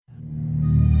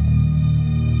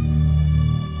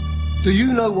Do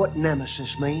you know what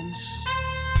nemesis means?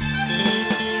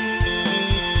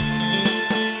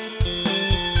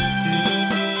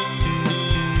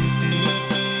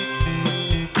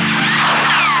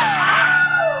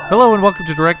 Hello and welcome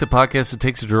to Direct, the podcast that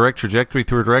takes a direct trajectory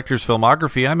through a director's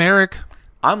filmography. I'm Eric.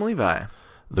 I'm Levi.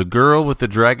 The Girl with the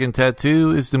Dragon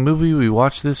Tattoo is the movie we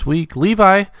watched this week.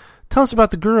 Levi, tell us about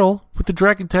The Girl with the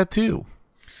Dragon Tattoo.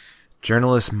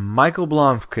 Journalist Michael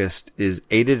Blomkvist is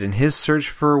aided in his search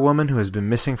for a woman who has been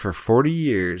missing for 40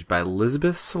 years by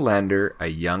Elizabeth Salander, a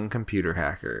young computer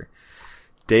hacker.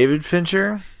 David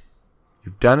Fincher,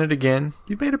 you've done it again.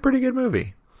 You've made a pretty good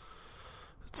movie.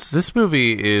 This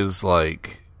movie is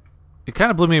like... It kind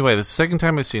of blew me away. This is the second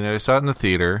time I've seen it. I saw it in the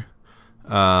theater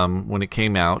when it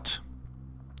came out.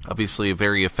 Obviously, a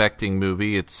very affecting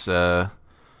movie. There's a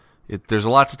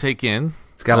lot to take in.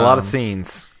 It's got a lot of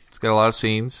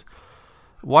scenes.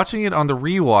 Watching it on the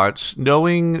rewatch,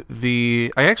 knowing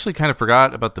I actually kind of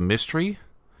forgot about the mystery,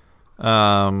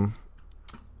 about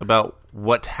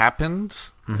what happened.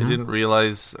 I didn't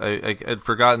realize I'd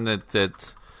forgotten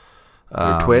that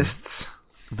Twists.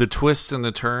 The twists and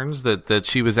the turns that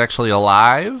she was actually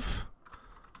alive.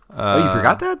 Oh, you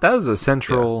forgot that? That was a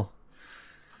central... Yeah.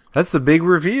 That's the big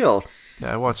reveal.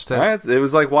 Yeah, I watched that. It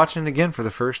was like watching it again for the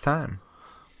first time.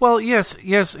 Well, yes,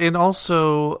 and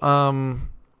also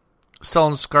Stellan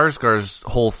Skarsgård's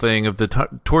whole thing of the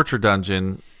torture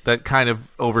dungeon that kind of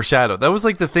overshadowed. That was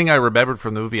like the thing I remembered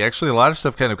from the movie. Actually, a lot of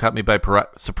stuff kind of caught me by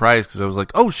surprise because I was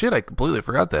like, oh shit, I completely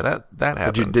forgot that happened.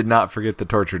 But you did not forget the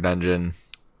torture dungeon.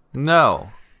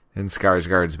 No. In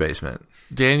Skarsgård's basement.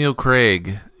 Daniel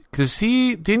Craig. Because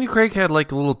Daniel Craig had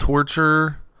like a little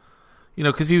torture,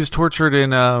 because he was tortured in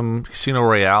Casino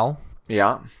Royale.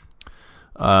 Yeah.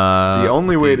 The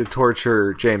only way to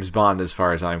torture James Bond, as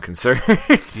far as I'm concerned.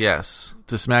 Yes.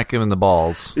 To smack him in the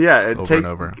balls. Yeah. Over and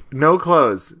over. No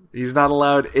clothes. He's not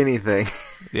allowed anything.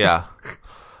 Yeah.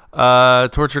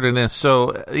 Tortured in this.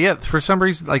 So, yeah, for some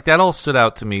reason, like that all stood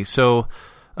out to me. So...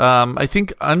 I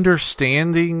think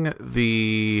understanding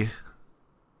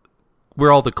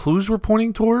where all the clues were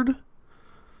pointing toward,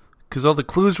 because all the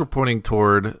clues were pointing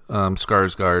toward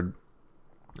Skarsgård.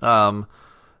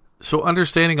 So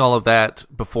understanding all of that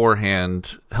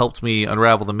beforehand helped me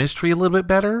unravel the mystery a little bit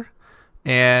better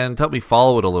and helped me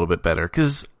follow it a little bit better,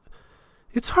 because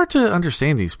it's hard to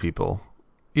understand these people.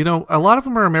 A lot of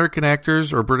them are American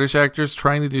actors or British actors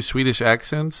trying to do Swedish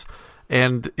accents.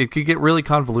 And it could get really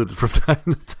convoluted from time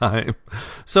to time.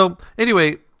 So,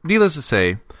 anyway, needless to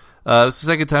say, it's the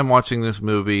second time watching this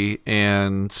movie,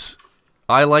 and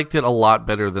I liked it a lot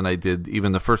better than I did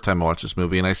even the first time I watched this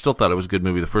movie, and I still thought it was a good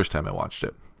movie the first time I watched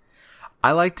it.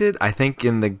 I liked it. I think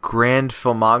in the grand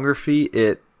filmography,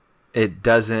 it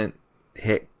doesn't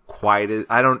hit quite as...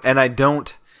 I've been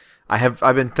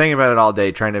thinking about it all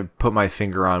day, trying to put my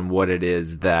finger on what it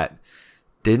is that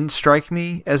didn't strike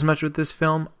me as much with this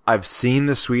film. I've seen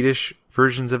the Swedish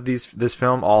versions of this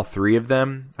film, all three of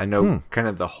them. I know kind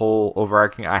of the whole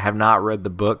overarching. I have not read the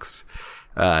books.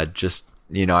 I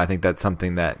think that's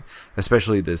something that,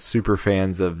 especially the super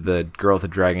fans of the Girl with the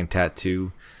Dragon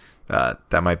Tattoo,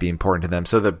 that might be important to them.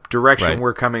 So the direction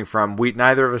we're coming from,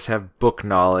 neither of us have book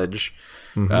knowledge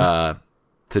to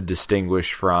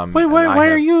distinguish from. Wait, why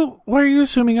are you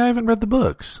assuming I haven't read the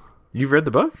books? You've read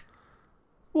the book?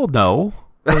 Well, no.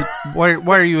 Why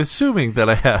are you assuming that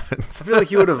I haven't? I feel like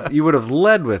you would have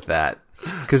led with that,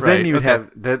 because then you would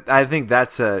have that. I think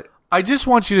that's a. I just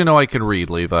want you to know I can read,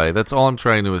 Levi. That's all I'm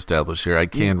trying to establish here. I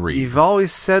can read. You've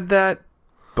always said that,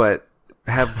 but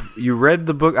have you read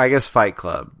the book? I guess Fight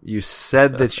Club. You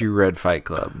said that you read Fight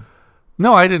Club.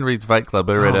 No, I didn't read Fight Club.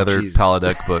 I read other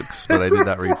Paladuck books, but I did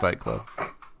not read Fight Club.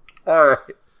 All right.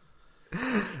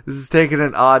 This is taking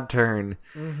an odd turn.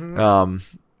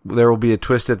 There will be a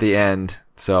twist at the end,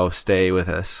 so stay with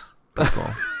us, people.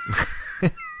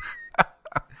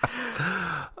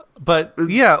 But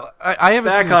yeah, I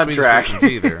haven't seen the Swedish versions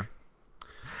either.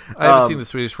 I haven't seen the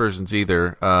Swedish versions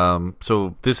either.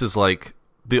 So this is like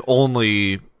the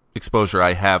only exposure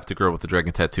I have to Girl with the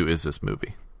Dragon Tattoo is this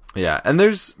movie. Yeah, and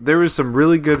there was some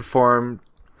really good forum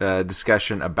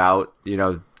discussion about,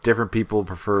 different people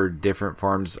prefer different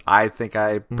forms. I think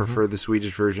I prefer the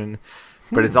Swedish version.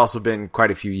 But it's also been quite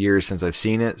a few years since I've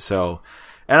seen it. So,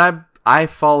 and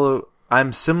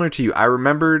I'm similar to you. I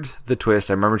remembered the twist.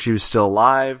 I remembered she was still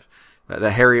alive,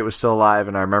 that Harriet was still alive,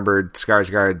 and I remembered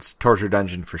Skarsgård's torture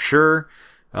dungeon for sure.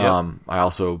 I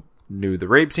also knew the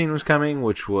rape scene was coming,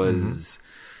 which was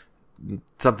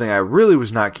something I really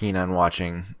was not keen on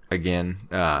watching again.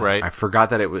 Right. I forgot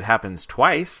that it happens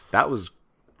twice. That was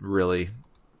really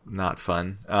not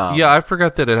fun. Yeah, I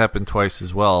forgot that it happened twice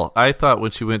as well. I thought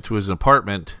when she went to his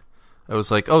apartment, I was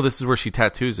like, oh, this is where she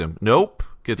tattoos him. Nope.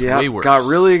 Gets way worse. Got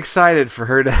really excited for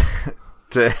her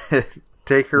to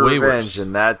take her way revenge, worse.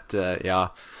 and that,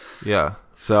 Yeah.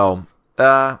 So,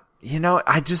 so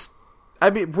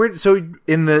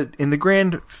in the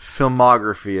grand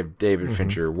filmography of David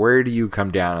Fincher, where do you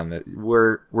come down on that?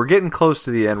 We're getting close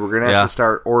to the end. We're gonna have to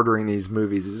start ordering these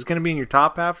movies. Is this gonna be in your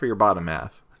top half or your bottom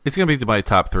half? It's going to be my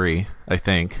top 3, I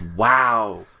think.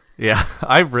 Wow. Yeah,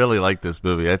 I really liked this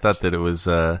movie. I thought that it was,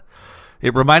 it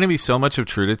reminded me so much of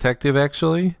True Detective,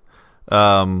 actually,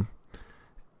 in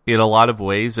a lot of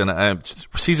ways. And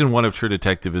season 1 of True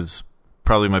Detective is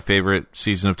probably my favorite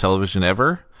season of television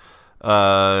ever.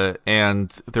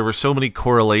 And there were so many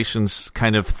correlations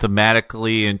kind of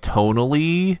thematically and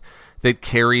tonally that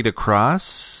carried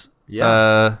across.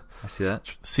 Yeah. I see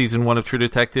that. Season 1 of True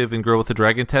Detective and Girl with the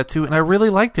Dragon Tattoo, and I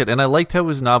really liked it. And I liked how it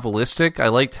was novelistic. I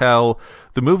liked how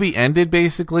the movie ended,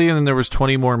 basically, and then there was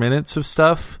 20 more minutes of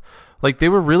stuff. Like, they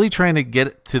were really trying to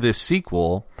get to this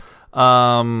sequel.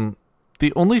 The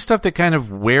only stuff that kind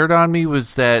of weared on me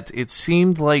was that it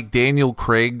seemed like Daniel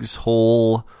Craig's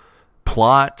whole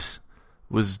plot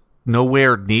was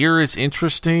nowhere near as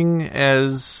interesting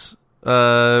as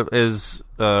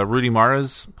Rudy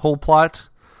Mara's whole plot.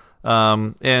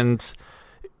 And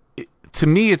to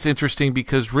me, it's interesting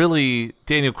because really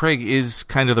Daniel Craig is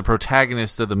kind of the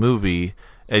protagonist of the movie,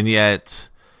 and yet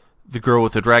the girl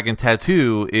with the dragon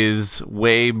tattoo is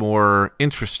way more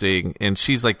interesting, and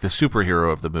she's like the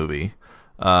superhero of the movie.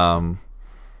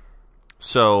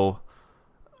 So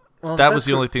that was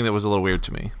the only thing that was a little weird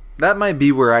to me. That might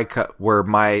be where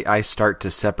I start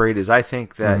to separate. Is I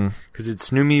think that because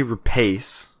it's Noomi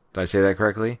Rapace, did I say that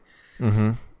correctly?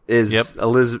 Mm-hmm. Is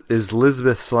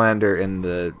Elizabeth Salander in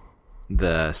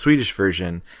the Swedish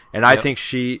version, and I think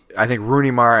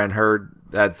Rooney Mara and her,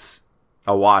 that's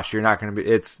a wash. You're not going to be.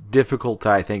 It's difficult to,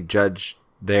 I think, judge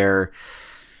their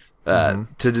to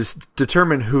just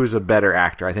determine who's a better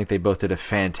actor. I think they both did a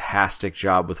fantastic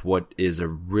job with what is a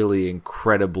really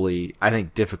incredibly, I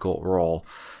think, difficult role.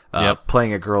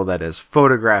 Playing a girl that has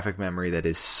photographic memory, that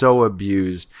is so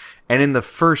abused, and in the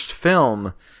first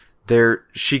film,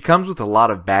 she comes with a lot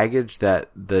of baggage that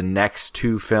the next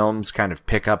 2 films kind of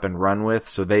pick up and run with,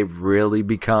 so they really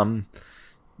become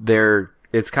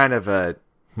it's kind of the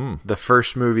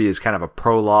first movie is kind of a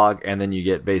prologue, and then you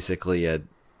get basically a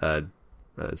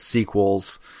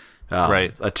sequels,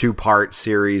 right? A 2-part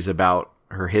series about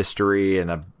her history and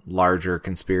a larger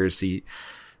conspiracy.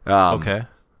 Okay.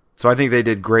 So I think they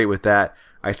did great with that.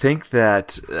 I think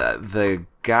that the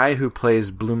guy who plays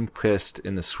Blomkvist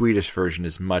in the Swedish version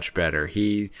is much better.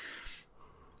 He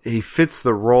fits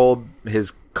the role.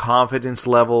 His confidence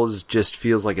levels just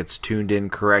feels like it's tuned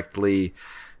in correctly.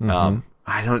 And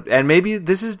maybe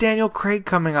this is Daniel Craig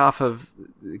coming off of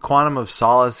Quantum of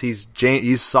Solace. He's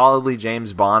solidly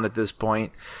James Bond at this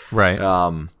point, right?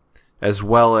 As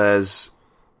well as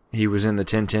he was in the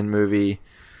Tintin movie.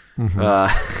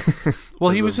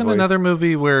 Well, he was in another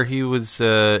movie where he was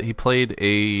he played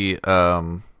a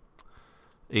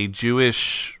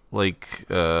Jewish, like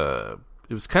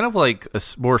it was kind of like a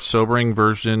more sobering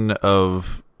version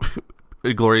of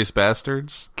Inglourious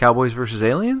Bastards. Cowboys versus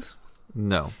Aliens?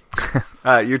 No.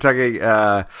 You're talking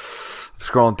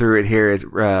scrolling through it here. It's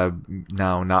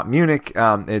no, not Munich.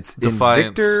 It's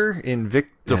Defiance.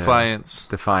 Defiance.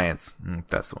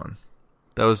 That's the one.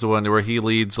 That was the one where he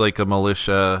leads like a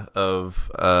militia of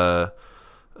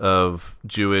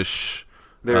Jewish,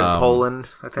 they're in Poland,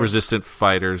 I think, resistant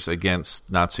fighters against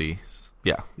Nazis.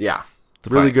 Yeah. Defiance.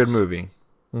 Really good movie.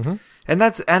 And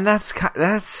that's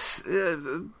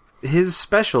his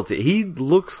specialty. He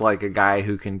looks like a guy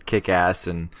who can kick ass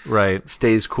and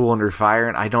stays cool under fire.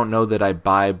 And I don't know that I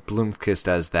buy Blomkvist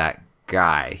as that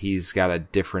guy. He's got a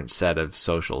different set of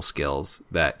social skills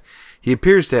that he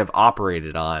appears to have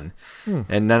operated on,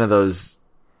 and none of those,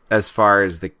 as far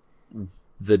as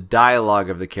the dialogue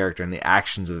of the character and the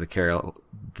actions of the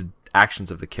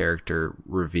character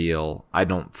reveal, I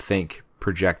don't think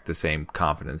project the same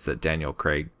confidence that Daniel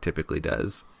Craig typically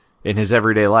does in his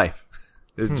everyday life.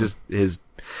 It's just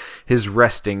his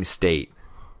resting state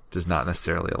does not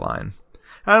necessarily align.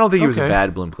 I don't think he was a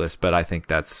bad Blomkvist, but I think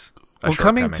that's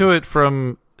coming to it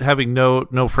from having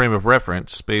no frame of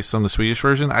reference based on the Swedish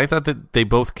version. I thought that they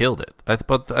both killed it. I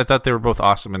thought they were both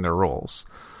awesome in their roles.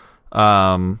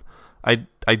 I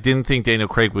didn't think Daniel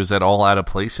Craig was at all out of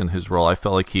place in his role. I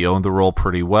felt like he owned the role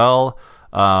pretty well.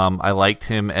 I liked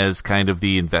him as kind of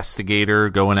the investigator,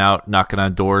 going out, knocking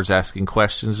on doors, asking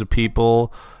questions of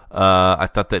people. I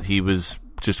thought that he was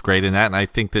just great in that, and I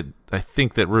think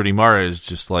that Rooney Mara is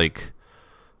just like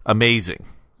amazing.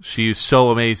 She's so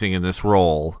amazing in this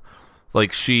role.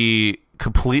 Like, she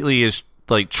completely is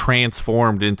like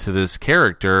transformed into this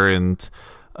character, and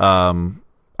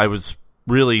I was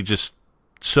really just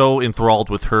so enthralled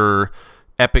with her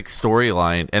epic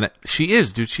storyline. And she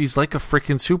is, dude, she's like a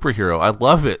freaking superhero. I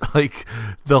love it. Like,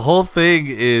 the whole thing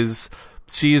is,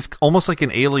 she is almost like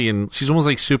an alien. She's almost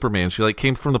like Superman. She like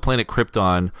came from the planet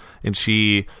Krypton, and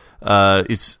she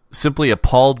is simply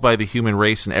appalled by the human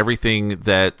race and everything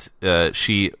that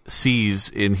she sees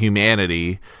in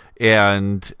humanity.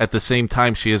 And at the same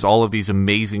time, she has all of these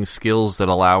amazing skills that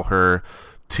allow her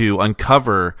to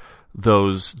uncover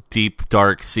those deep,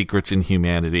 dark secrets in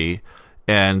humanity.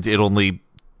 And it only,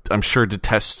 I'm sure,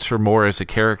 detests her more as a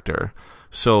character.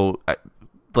 So,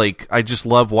 like, I just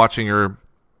love watching her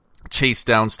chase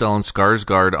down Stellan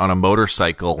Skarsgård on a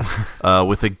motorcycle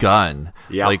with a gun,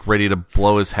 like ready to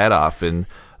blow his head off. And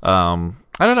I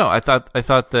don't know. I thought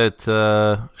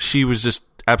that she was just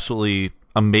absolutely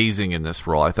amazing in this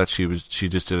role. I thought she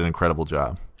just did an incredible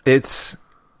job.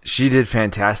 She did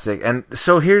fantastic. And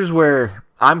so here's where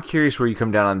I'm curious where you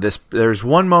come down on this. There's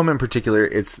one moment in particular.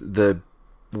 It's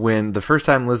when the first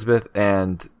time Elizabeth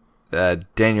and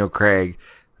Daniel Craig,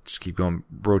 just keep going,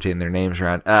 rotating their names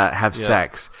around, have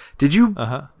sex. Did you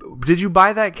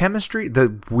buy that chemistry,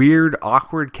 the weird,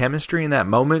 awkward chemistry in that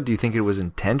moment? Do you think it was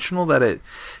intentional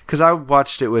because I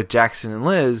watched it with Jackson and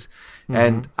Liz,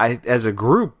 and as a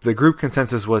group, the group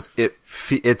consensus was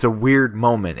it's a weird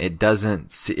moment.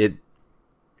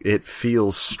 It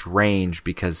feels strange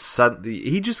because suddenly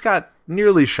he just got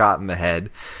nearly shot in the head.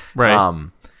 Right.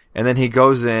 And then he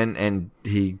goes in and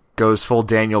he goes full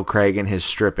Daniel Craig in his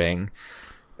stripping.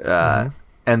 And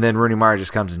then Rooney Mara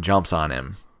just comes and jumps on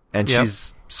him. And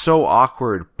she's so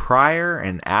awkward prior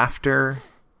and after.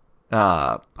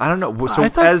 I don't know. So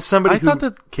as somebody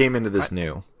who came into this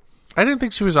new. I didn't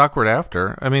think she was awkward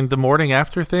after. I mean, the morning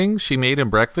after thing, she made him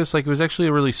breakfast. Like, it was actually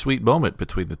a really sweet moment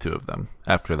between the two of them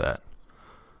after that.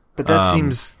 But that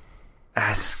seems...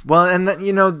 Well, and then,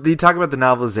 you talk about the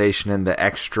novelization and the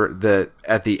extra...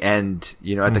 at the end,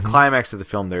 at the climax of the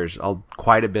film, there's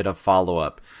quite a bit of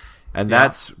follow-up. And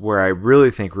that's where I really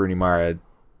think Rooney Mara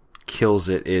kills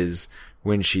it, is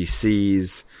when she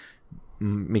sees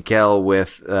Mikhail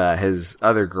with his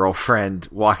other girlfriend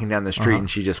walking down the street, and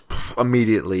she just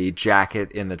immediately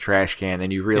jacket in the trash can,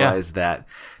 and you realize that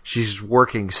she's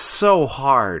working so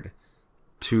hard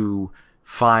to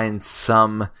find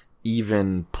some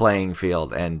even playing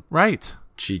field, and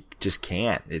she just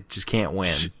can't. It just can't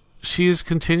win. She is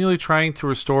continually trying to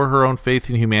restore her own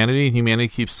faith in humanity, and humanity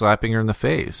keeps slapping her in the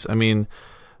face. I mean,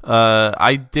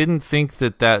 I didn't think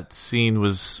that scene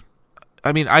was...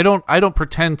 I mean, I don't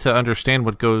pretend to understand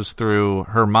what goes through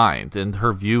her mind and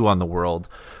her view on the world,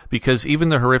 because even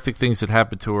the horrific things that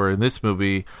happened to her in this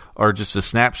movie are just a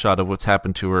snapshot of what's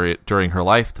happened to her during her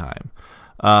lifetime.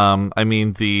 I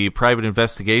mean, the private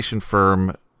investigation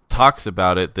firm talks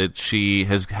about it, that she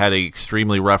has had an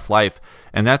extremely rough life,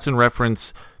 and that's in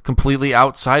reference completely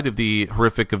outside of the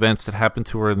horrific events that happened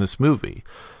to her in this movie.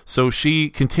 So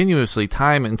she continuously,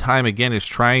 time and time again, is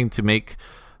trying to make...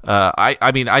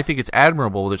 I mean, I think it's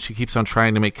admirable that she keeps on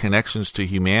trying to make connections to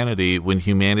humanity when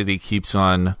humanity keeps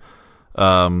on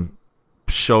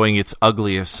showing its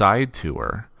ugliest side to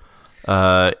her.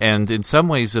 And in some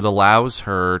ways, it allows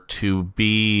her to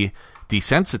be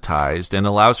desensitized and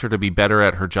allows her to be better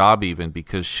at her job, even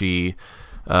because she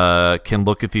can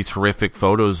look at these horrific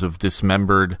photos of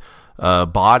dismembered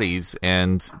bodies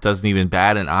and doesn't even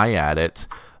bat an eye at it.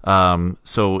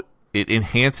 So it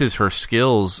enhances her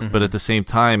skills, but at the same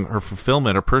time, her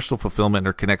fulfillment, her personal fulfillment,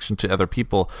 her connection to other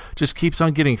people just keeps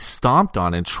on getting stomped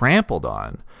on and trampled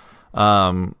on.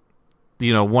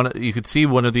 You could see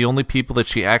one of the only people that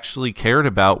she actually cared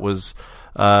about was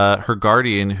her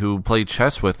guardian, who played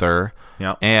chess with her,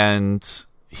 and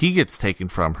he gets taken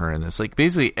from her in this. Like,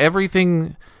 basically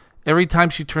everything, every time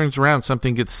she turns around,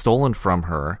 something gets stolen from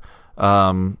her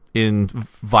in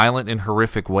violent and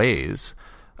horrific ways.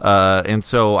 And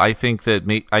so I think that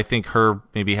her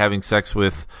maybe having sex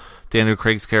with Daniel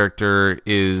Craig's character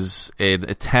is an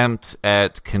attempt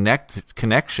at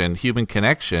human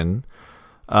connection,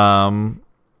 and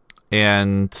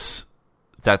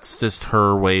that's just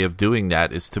her way of doing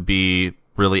that, is to be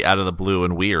really out of the blue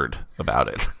and weird about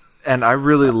it. And I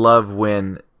really love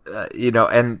when,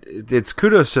 and it's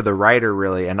kudos to the writer,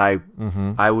 really, and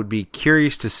I would be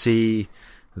curious to see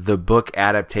the book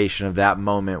adaptation of that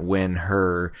moment when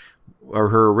her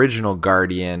original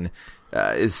guardian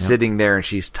is sitting there and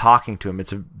she's talking to him.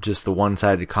 It's just the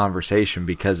one-sided conversation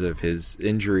because of his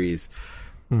injuries.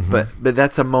 But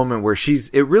that's a moment where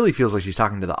it really feels like she's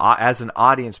talking to as an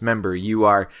audience member, you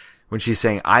are, when she's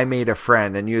saying, "I made a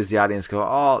friend," and you as the audience go,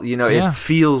 "Oh, you know," it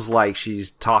feels like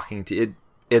she's talking to it.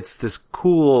 It's this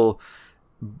cool.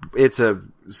 It's a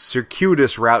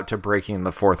circuitous route to breaking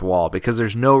the fourth wall because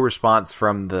there's no response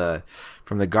from the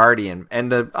Guardian,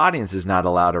 and the audience is not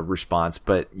allowed a response.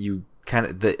 But you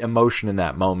the emotion in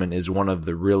that moment is one of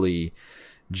the really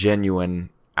genuine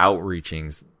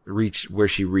outreachings. Where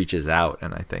she reaches out,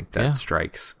 and I think that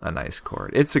strikes a nice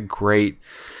chord. It's a great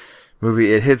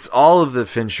movie. It hits all of the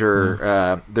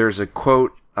Fincher. There's a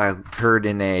quote I heard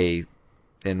in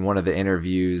one of the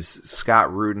interviews.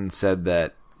 Scott Rudin said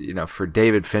that, you know, for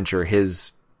David Fincher,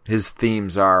 his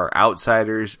themes are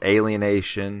outsiders,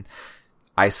 alienation,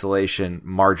 isolation,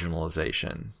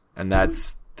 marginalization, and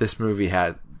that's this movie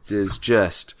is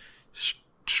just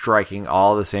striking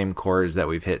all the same chords that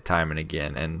we've hit time and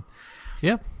again, and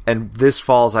and this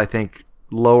falls, I think,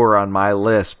 lower on my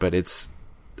list, but it's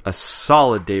a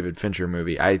solid David Fincher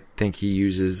movie. I think he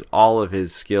uses all of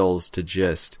his skills to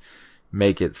just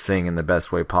make it sing in the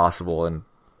best way possible, and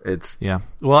it's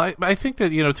Well, I think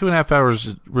that, you know, 2.5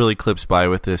 hours really clips by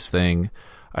with this thing.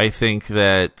 I think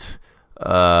that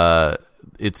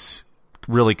it's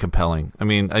really compelling. I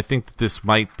mean, I think that this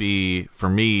might be, for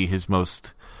me, his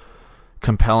most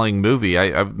compelling movie.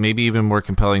 I maybe even more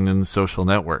compelling than The Social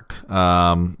Network.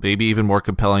 Maybe even more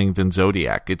compelling than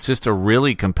Zodiac. It's just a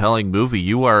really compelling movie.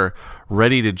 You are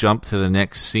ready to jump to the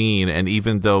next scene, and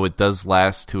even though it does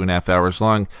last 2.5 hours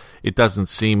long, it doesn't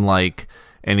seem like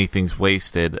anything's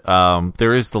wasted.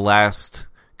 There is the last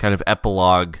kind of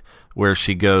epilogue where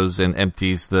she goes and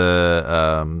empties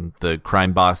the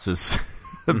crime boss's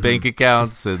bank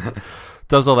accounts and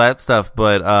does all that stuff,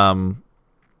 but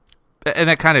and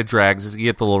that kind of drags. You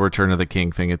get the little Return of the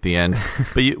King thing at the end.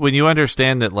 But when you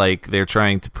understand that, like, they're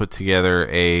trying to put together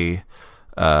a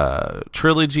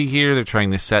trilogy here, they're trying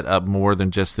to set up more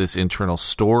than just this internal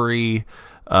story,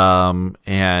 and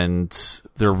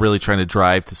they're really trying to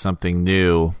drive to something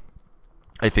new,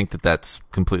 I think that that's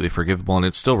completely forgivable, and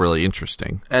it's still really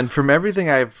interesting. And from everything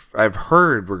I've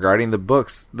heard regarding the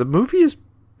books, the movie is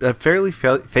a fairly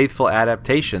faithful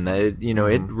adaptation. That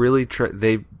it really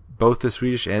both the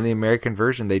Swedish and the American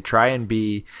version, they try and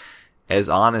be as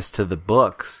honest to the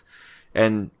books.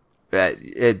 And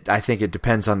I think it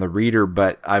depends on the reader,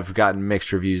 but I've gotten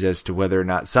mixed reviews as to whether or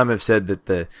not some have said that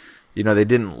they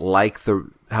didn't like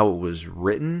how it was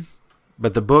written,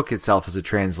 but the book itself is a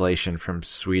translation from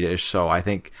Swedish. So I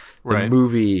think the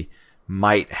movie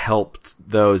might help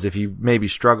those. If you maybe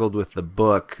struggled with the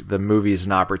book, the movie is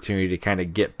an opportunity to kind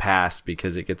of get past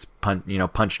because it gets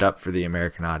punched up for the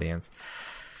American audience.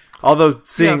 Although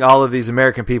seeing all of these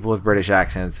American people with British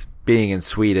accents being in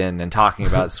Sweden and talking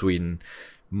about Sweden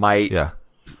might, on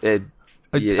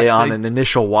an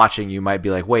initial watching, you might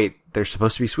be like, wait, they're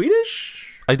supposed to be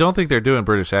Swedish? I don't think they're doing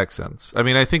British accents. I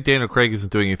mean, I think Daniel Craig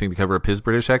isn't doing anything to cover up his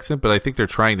British accent, but I think they're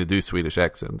trying to do Swedish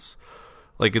accents.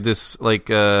 Like this,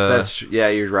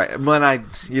 you're right. When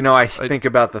I think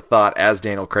about the thought as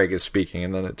Daniel Craig is speaking,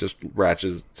 and then it just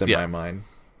ratchets in my mind.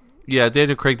 Yeah,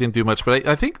 Daniel Craig didn't do much, but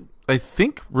I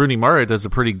think Rooney Mara does a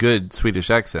pretty good Swedish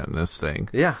accent in this thing.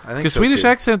 Yeah, I think so, because Swedish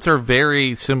accents are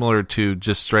very similar to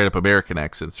just straight up American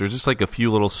accents. There's just like a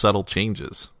few little subtle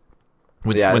changes.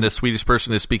 When a Swedish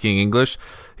person is speaking English,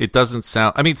 it doesn't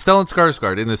sound. I mean, Stellan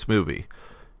Skarsgård in this movie,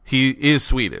 he is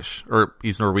Swedish, or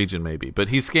he's Norwegian maybe, but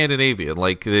he's Scandinavian.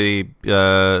 Like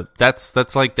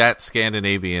that's like that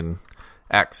Scandinavian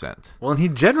accent. Well, and he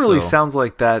generally sounds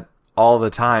like that all the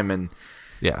time, and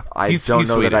I don't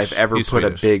know that I've ever put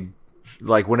a big,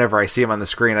 like, whenever I see him on the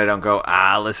screen, I don't go,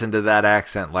 listen to that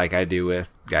accent like I do with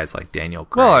guys like Daniel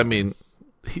Craig. Well, I mean,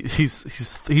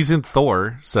 he's in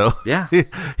Thor, so yeah,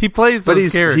 he plays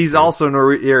those characters. He's also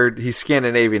he's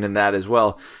Scandinavian in that as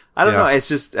well. I don't know. It's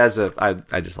just I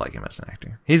just like him as an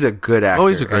actor. He's a good actor. Oh,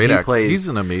 he's a great actor. Plays he's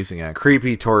an amazing actor.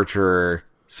 Creepy torturer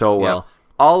so well. Yeah.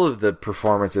 All of the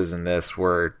performances in this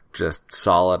were just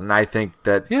solid, and I think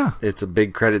that it's a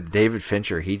big credit to David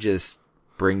Fincher. He just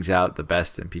brings out the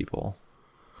best in people.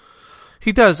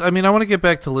 He does. I mean, I want to get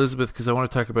back to Elizabeth because I want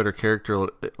to talk about her character a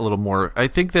little more. I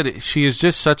think that she is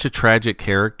just such a tragic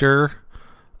character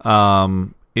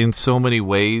in so many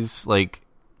ways. Like,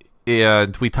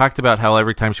 we talked about how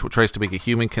every time she tries to make a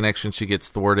human connection, she gets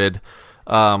thwarted.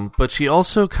 But she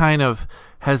also kind of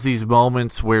has these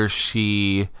moments where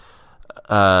she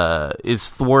is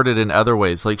thwarted in other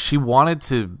ways. Like, she wanted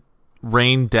to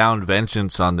rain down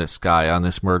vengeance on this guy, on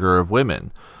this murderer of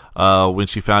women. When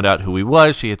she found out who he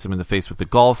was, she hits him in the face with the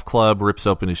golf club, rips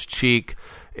open his cheek,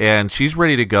 and she's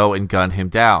ready to go and gun him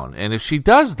down. And if she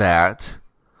does that,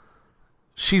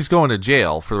 she's going to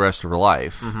jail for the rest of her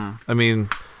life. Mm-hmm.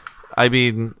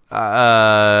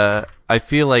 I I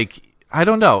feel like, I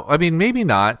don't know. I mean, maybe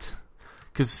not.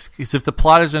 Because if the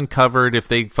plot is uncovered, if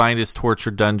they find his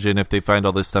torture dungeon, if they find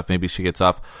all this stuff, maybe she gets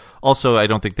off. Also, I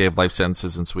don't think they have life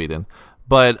sentences in Sweden.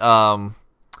 But I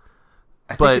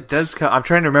think it does come. I'm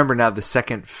trying to remember now the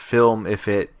second film, if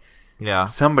it... Yeah.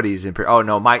 Somebody's in... Oh,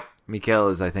 no, Mikael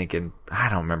is, I think, in... I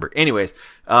don't remember. Anyways,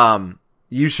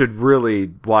 you should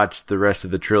really watch the rest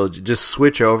of the trilogy. Just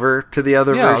switch over to the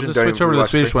other version. I'll just switch over to the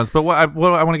Swedish ones. But I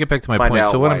want to get back to my point.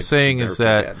 So what I'm saying is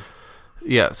that...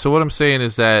 Yeah, so what I'm saying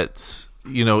is that...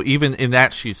 You know, even in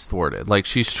that, she's thwarted. Like,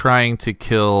 she's trying to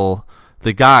kill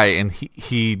the guy, and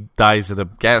he dies at a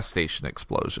gas station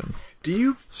explosion.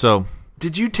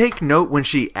 Did you take note when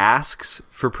she asks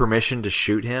for permission to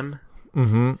shoot him?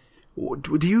 Mm-hmm.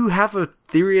 Do you have a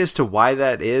theory as to why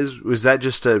that is? Was that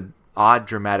just a odd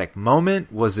dramatic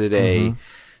moment? Was it a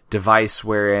device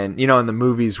wherein, you know, in the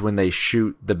movies when they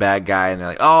shoot the bad guy and they're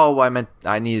like, oh,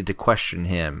 I needed to question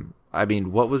him. I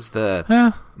mean, what was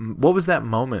that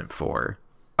moment for?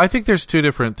 I think there's two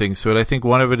different things to it. I think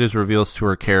one of it is reveals this to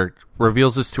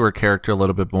her character a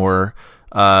little bit more,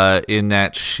 in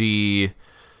that she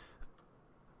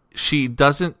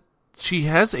doesn't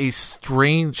have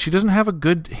a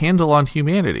good handle on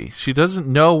humanity. She doesn't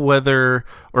know whether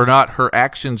or not her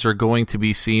actions are going to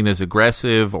be seen as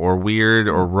aggressive or weird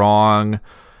or wrong,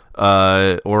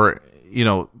 or, you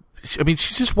know, I mean,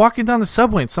 she's just walking down the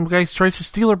subway and some guy tries to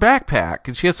steal her backpack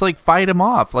and she has to, like, fight him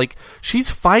off. Like,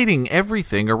 she's fighting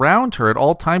everything around her at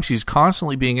all times. She's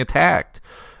constantly being attacked.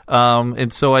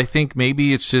 And so I think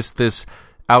maybe it's just this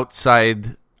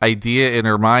outside idea in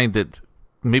her mind that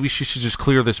maybe she should just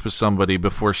clear this with somebody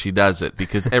before she does it,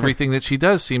 because everything that she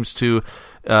does seems to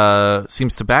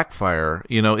backfire.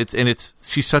 You know,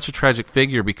 she's such a tragic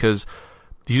figure because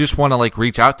you just want to, like,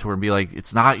 reach out to her and be like,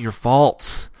 it's not your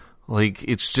fault. Like,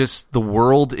 it's just the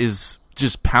world is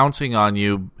just pouncing on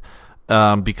you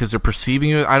because they're perceiving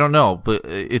you. I don't know, but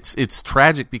it's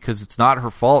tragic because it's not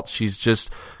her fault. She's just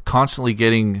constantly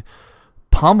getting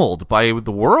pummeled by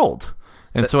the world.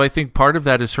 And so I think part of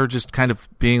that is her just kind of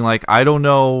being like, I don't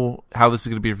know how this is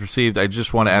going to be perceived. I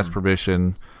just want to ask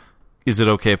permission. Is it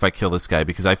okay if I kill this guy?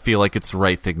 Because I feel like it's the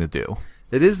right thing to do.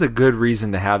 It is a good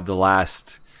reason to have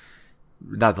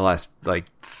not the last like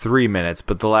 3 minutes,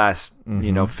 but the last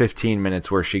 15 minutes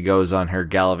where she goes on her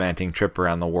gallivanting trip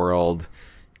around the world,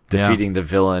 defeating the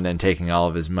villain and taking all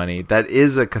of his money. That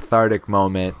is a cathartic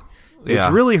moment. It's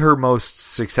really her most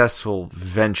successful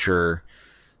venture,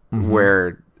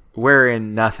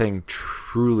 wherein nothing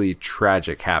truly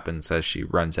tragic happens as she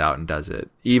runs out and does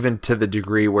it, even to the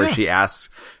degree where she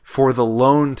asks for the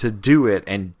loan to do it,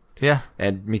 and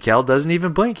Mikael doesn't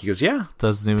even blink. He goes,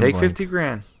 doesn't even take blink.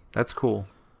 $50,000. That's cool.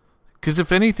 Because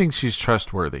if anything, she's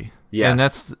trustworthy. Yes. And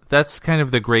that's kind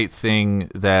of the great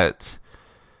thing that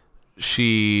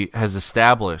she has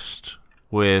established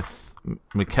with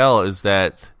Mikael, is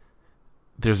that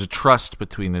there's a trust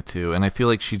between the two. And I feel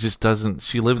like she just doesn't...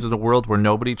 She lives in a world where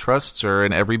nobody trusts her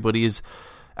and everybody is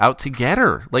out to get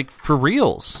her. Like, for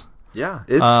reals. Yeah.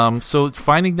 It's... So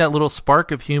finding that little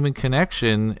spark of human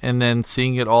connection and then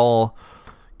seeing it all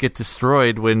get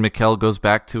destroyed when Mikael goes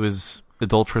back to his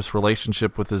adulterous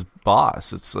relationship with his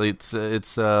boss. It's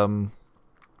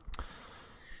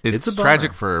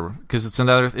tragic for her because it's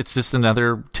just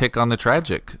another tick on the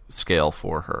tragic scale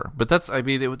for her. But it's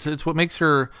what makes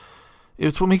her.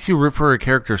 It's what makes you root for her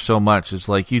character so much. Is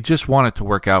like you just want it to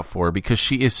work out for her because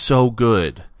she is so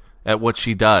good at what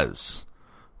she does.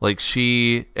 Like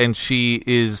she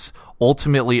is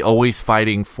ultimately always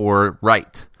fighting for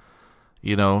right.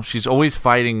 You know, she's always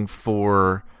fighting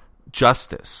for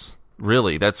justice.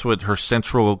 Really, that's what her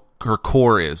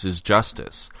core is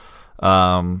justice.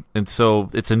 And so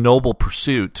it's a noble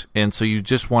pursuit, and so you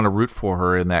just want to root for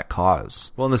her in that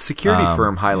cause. Well, and the security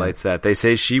firm highlights that. They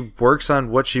say she works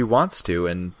on what she wants to,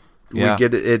 and we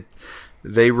get it.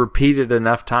 They repeat it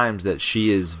enough times that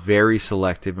she is very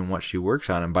selective in what she works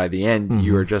on, and by the end,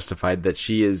 you are justified that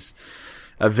she is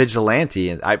a vigilante,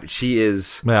 and she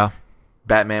is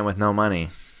Batman with no money.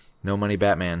 No money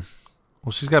Batman.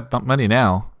 Well, she's got money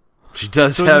now. She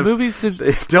does so have.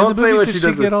 Don't say what she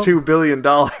does with $2 billion.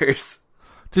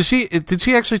 Did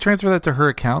she actually transfer that to her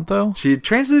account though? She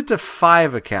transferred it to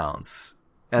 5 accounts.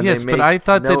 And yes, but I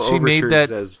thought that she made that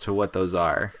as to what those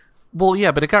are. Well,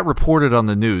 yeah, but it got reported on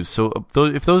the news. So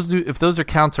if those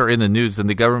accounts are in the news, then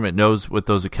the government knows what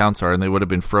those accounts are, and they would have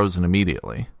been frozen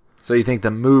immediately. So you think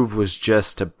the move was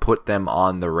just to put them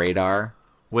on the radar?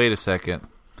 Wait a second.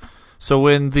 So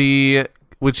when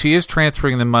she is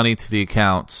transferring the money to the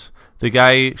accounts, the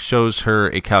guy shows her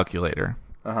a calculator.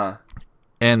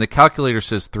 And the calculator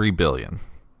says $3 billion.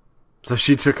 So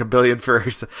she took $1 billion for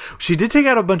herself. She did take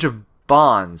out a bunch of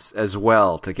bonds as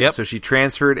well. Yep. So she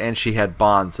transferred and she had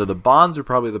bonds. So the bonds are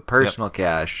probably the personal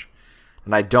cash.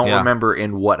 And I don't remember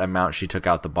in what amount she took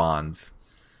out the bonds.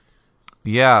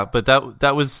 Yeah, but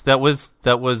that was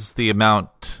the amount.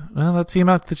 Well, that's the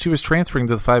amount that she was transferring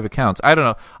to the 5 accounts. I don't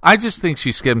know. I just think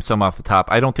she skimmed some off the top.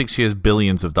 I don't think she has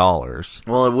billions of dollars.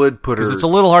 Well, it would put her... Because it's a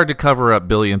little hard to cover up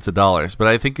billions of dollars. But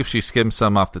I think if she skimmed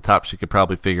some off the top, she could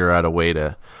probably figure out a way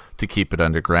to keep it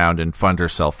underground and fund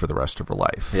herself for the rest of her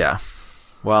life. Yeah.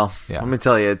 Well, let me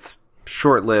tell you, it's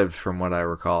short-lived from what I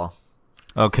recall.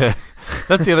 Okay.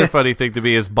 That's the other funny thing to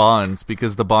me is bonds,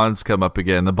 because the bonds come up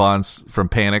again. The bonds from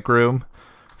Panic Room.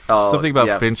 Something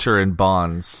about Fincher and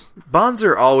Bonds. Bonds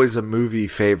are always a movie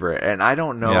favorite, and I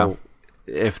don't know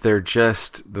if they're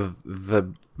just the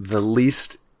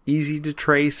least easy to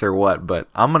trace or what, but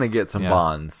I'm going to get some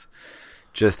Bonds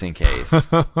just in case.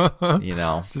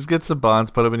 Just get some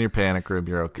Bonds, put them in your Panic Room,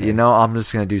 you're okay. I'm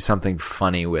just going to do something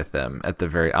funny with them at the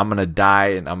very... I'm going to die,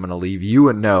 and I'm going to leave you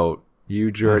a note, you,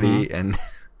 Jordy, and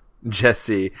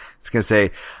Jesse. It's going to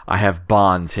say, I have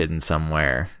Bonds hidden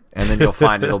somewhere. And then you'll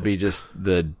find it'll be just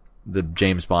the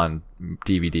James Bond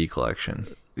DVD collection.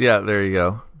 Yeah, there you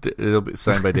go. It'll be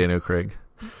signed by Daniel Craig.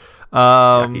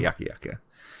 Yucky.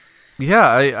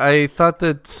 Yeah, I thought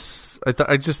that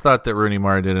I just thought that Rooney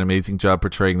Mara did an amazing job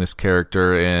portraying this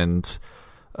character, and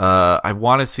I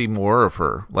want to see more of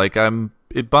her. Like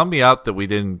it bummed me out that we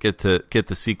didn't get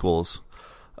the sequels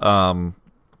to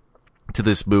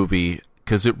this movie,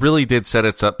 because it really did set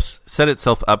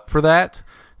itself up for that.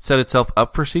 Set itself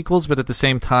up for sequels, but at the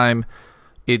same time,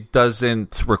 it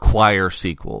doesn't require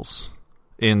sequels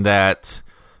in that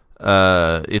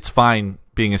it's fine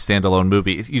being a standalone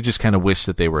movie. You just kind of wish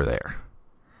that they were there.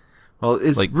 Well,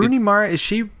 Rooney Mara, is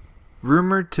she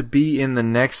rumored to be in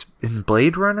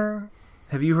Blade Runner?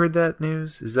 Have you heard that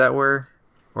news? Is that where,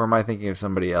 or am I thinking of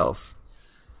somebody else?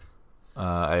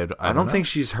 I don't know. think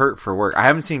she's hurt for work. I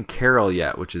haven't seen Carol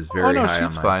yet, which is very high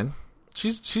she's fine.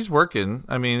 She's working.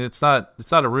 I mean, it's not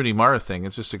a Rooney Mara thing.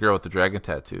 It's just a girl with the dragon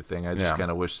tattoo thing. I just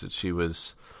kind of wish that she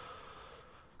was.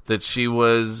 It's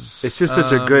just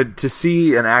such a good to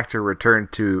see an actor return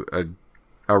to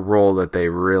a role that they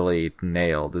really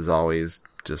nailed is always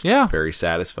just very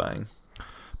satisfying.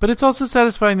 But it's also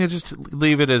satisfying to just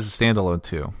leave it as a standalone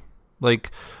too.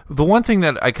 Like the one thing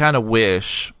that I kind of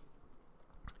wish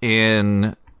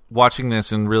in watching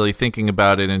this and really thinking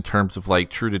about it in terms of like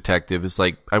True Detective is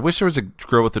like, I wish there was a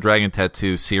Girl with the Dragon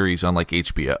Tattoo series on like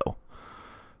HBO,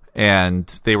 and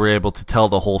they were able to tell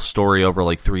the whole story over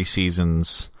like 3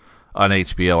 seasons on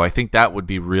HBO. I think that would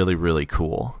be really, really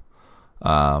cool.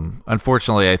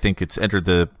 Unfortunately, I think it's entered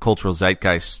the cultural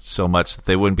zeitgeist so much that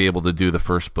they wouldn't be able to do the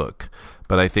first book.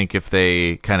 But I think if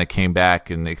they kind of came back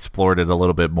and explored it a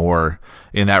little bit more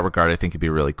in that regard, I think it'd be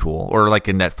really cool. Or like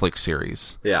a Netflix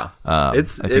series. Yeah, I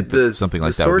think something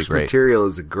like that would be great. The source material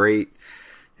is a great.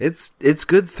 It's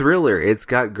good thriller. It's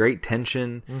got great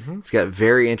tension. Mm-hmm. It's got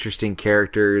very interesting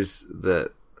characters.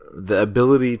 The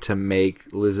ability to make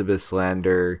Elizabeth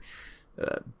Slander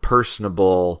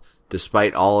personable,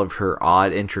 despite all of her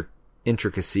odd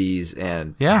intricacies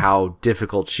and how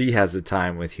difficult she has a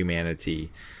time with humanity.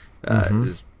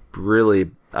 Is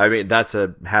really, I mean, that's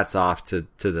a hats off to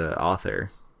the author.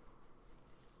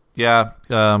 Yeah.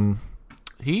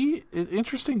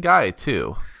 Interesting guy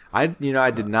too. I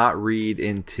did not read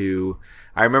into,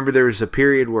 I remember there was a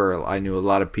period where I knew a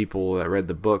lot of people that read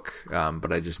the book,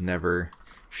 but I just never,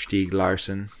 Stieg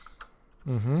Larsson,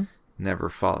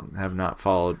 have not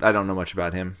followed. I don't know much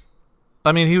about him.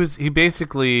 I mean, he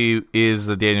basically is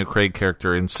the Daniel Craig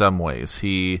character in some ways.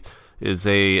 He is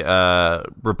a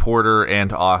reporter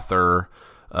and author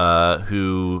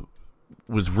who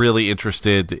was really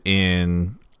interested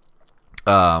in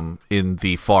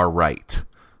the far right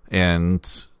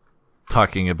and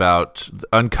talking about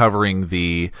uncovering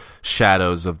the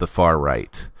shadows of the far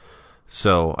right.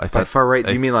 So I thought, by far right,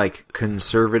 do you mean like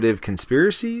conservative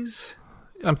conspiracies?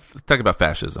 I'm talking about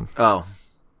fascism. Oh,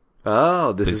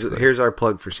 here's our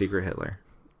plug for Secret Hitler.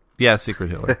 Yeah, Secret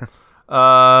Hitler.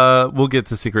 We'll get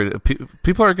to Secret.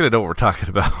 People aren't going to know what we're talking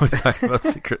about when we talk about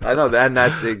Secret. I know that, and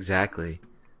that's exactly.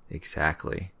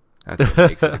 That's what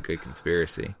makes it a good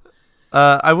conspiracy.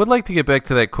 I would like to get back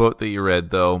to that quote that you read,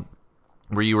 though,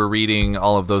 where you were reading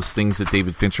all of those things that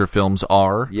David Fincher films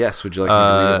are. Yes. Would you like me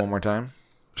to read it one more time?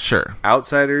 Sure.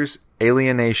 Outsiders,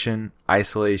 alienation,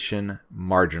 isolation,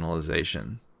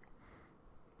 marginalization.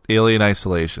 Alien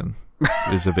Isolation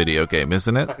is a video game,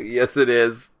 isn't it? Yes, it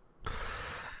is.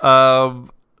 But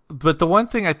the one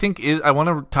thing I think is I want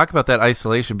to talk about that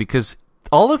isolation, because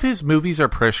all of his movies are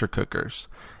pressure cookers,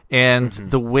 and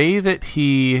the way that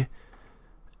he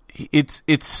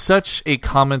it's such a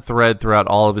common thread throughout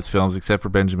all of his films, except for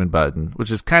Benjamin Button,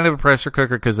 which is kind of a pressure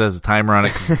cooker because it has a timer on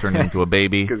it because he's turning into a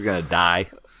baby. Because he's gonna die.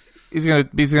 He's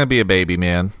gonna be a baby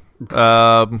man. He's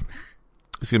gonna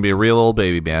be a real old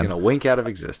baby man. He's gonna wink out of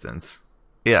existence.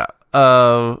 Yeah.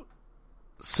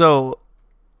 So,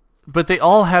 but they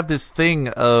all have this thing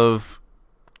of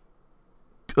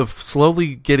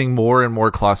slowly getting more and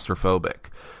more claustrophobic.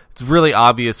 It's really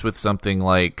obvious with something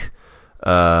like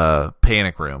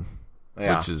Panic Room,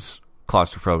 which is a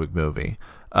claustrophobic movie.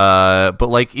 But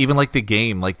like even like the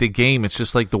game, it's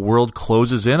just like the world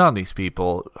closes in on these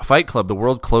people. Fight Club, the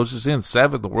world closes in.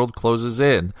 Seven, the world closes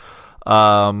in.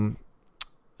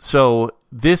 So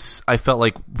this, I felt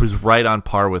like, was right on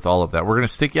par with all of that. We're going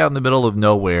to stick you out in the middle of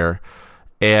nowhere,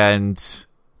 and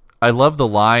I love the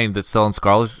line that Stellan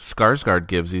Skarsgård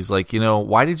gives. He's like,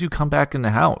 why did you come back in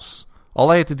the house?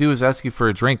 All I had to do was ask you for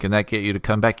a drink, and that get you to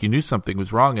come back. You knew something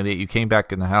was wrong, and yet you came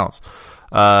back in the house.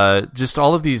 Just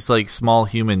all of these like small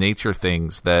human nature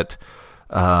things that,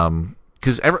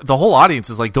 because the whole audience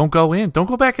is like, don't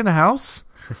go back in the house.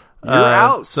 You're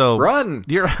out. So run.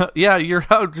 You're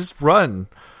out. Just run.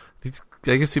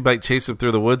 I guess he might chase him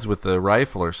through the woods with a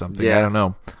rifle or something. Yeah. I don't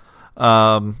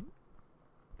know.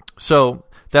 So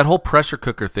that whole pressure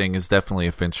cooker thing is definitely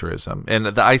a Fincherism, and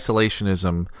the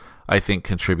isolationism, I think,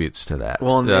 contributes to that.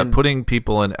 Well, putting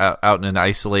people out in an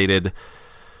isolated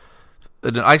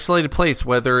place,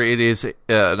 whether it is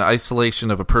an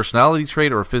isolation of a personality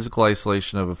trait or a physical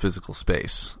isolation of a physical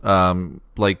space.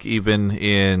 Like even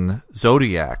in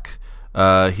Zodiac,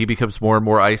 he becomes more and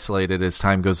more isolated as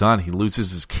time goes on. He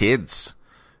loses his kids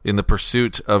in the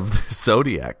pursuit of the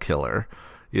Zodiac killer.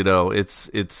 I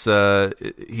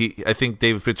think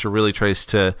David Fincher really tries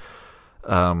to,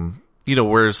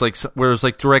 whereas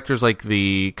like directors like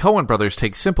the Coen brothers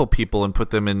take simple people and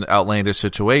put them in outlandish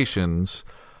situations,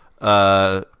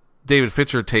 David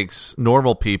Fincher takes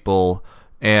normal people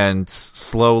and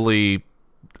slowly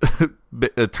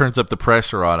turns up the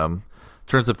pressure on them,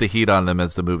 turns up the heat on them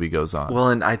as the movie goes on. Well,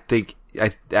 and I think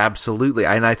absolutely,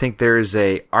 and I think there is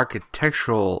a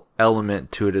architectural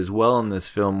element to it as well in this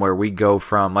film, where we go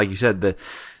from, like you said, the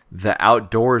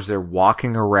outdoors. They're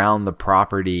walking around the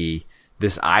property,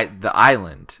 the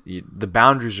island. The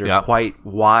boundaries are quite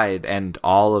wide, and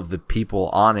all of the people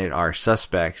on it are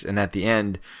suspects. And at the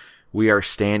end, we are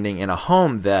standing in a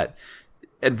home that,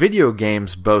 and video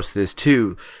games boast this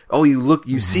too. Oh,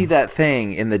 you see that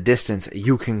thing in the distance,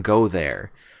 you can go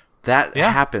there. That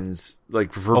happens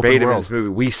like verbatim in this movie.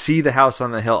 We see the house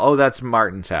on the hill. Oh, that's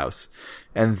Martin's house.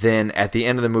 And then at the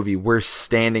end of the movie, we're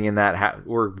standing in that house.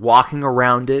 We're walking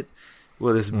around it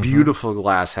with this beautiful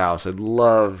glass house. I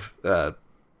love that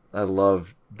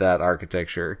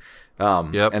architecture.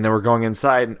 And then we're going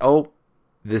inside, and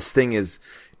this thing it's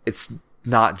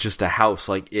not just a house.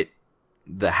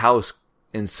 The house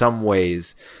in some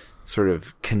ways sort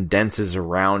of condenses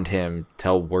around him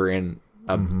till we're in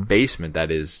a basement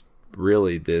that is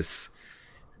really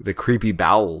the creepy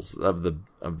bowels of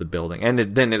the building,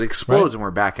 and then it explodes, and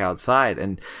we're back outside.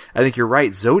 And I think you're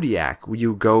right. Zodiac,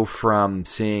 you go from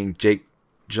seeing Jake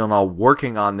Gyllenhaal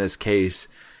working on this case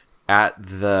at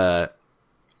the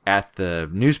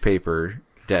newspaper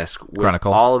desk with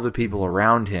Chronicle, all of the people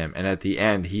around him, and at the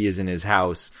end he is in his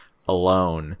house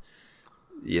alone,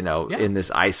 in this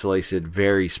isolated,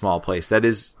 very small place that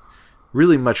is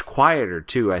really much quieter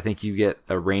too. I think you get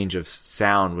a range of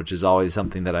sound, which is always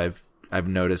something that I've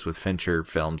noticed with Fincher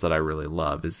films that I really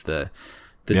love, is the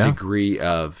degree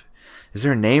of, is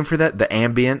there a name for that? The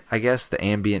ambient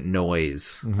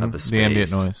noise of a space. The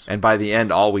ambient noise. And by the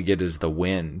end, all we get is the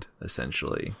wind,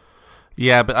 essentially.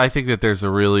 Yeah, but I think that there's a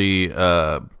really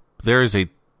there is a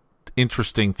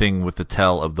interesting thing with the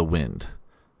tell of the wind.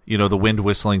 The wind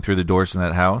whistling through the doors in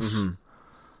that house.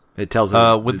 Mm-hmm. It tells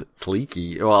it's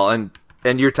leaky. Well, and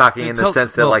you're talking in the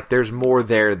sense that like there's more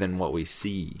there than what we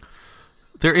see.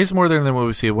 There is more there than what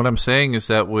we see. What I'm saying is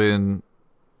that when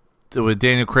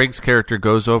Daniel Craig's character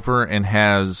goes over and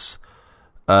has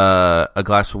a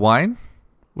glass of wine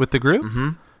with the group,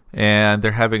 and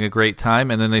they're having a great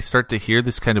time, and then they start to hear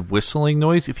this kind of whistling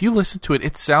noise. If you listen to it,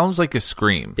 it sounds like a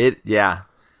scream.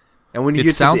 And when you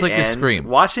get sounds to the like end, a scream.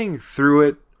 Watching through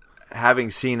it,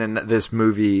 having seen this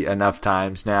movie enough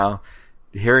times now,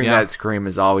 hearing that scream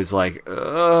is always like,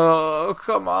 oh,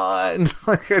 come on.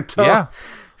 Like, I don't...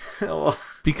 Yeah.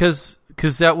 Because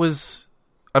that was...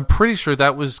 I'm pretty sure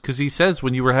that was... Because he says,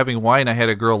 when you were having wine, I had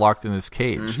a girl locked in this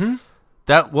cage.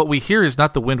 That what we hear is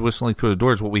not the wind whistling through the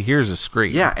doors. What we hear is a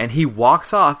scream. Yeah, and he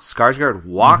walks off. Skarsgård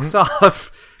walks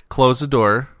off. Close the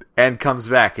door. And comes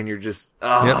back, and you're just...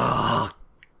 Oh. Yep.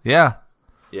 Yeah.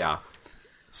 Yeah.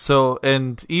 So,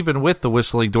 and even with the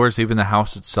whistling doors, even the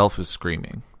house itself is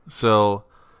screaming. So,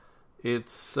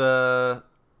 it's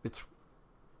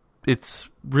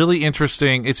really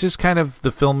interesting. It's just kind of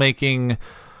the filmmaking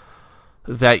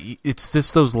that it's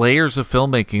just those layers of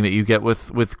filmmaking that you get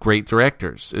with great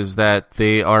directors, is that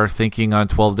they are thinking on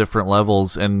 12 different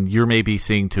levels, and you're maybe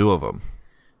seeing 2 of them.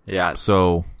 Yeah.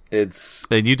 So and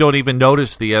you don't even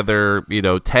notice the other,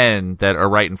 10 that are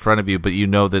right in front of you, but you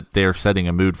know that they're setting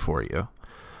a mood for you.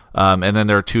 And then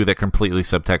there are 2 that are completely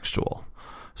subtextual.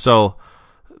 So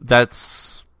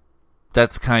that's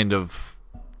kind of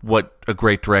what a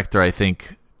great director, I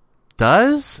think,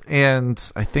 does.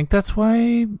 And I think that's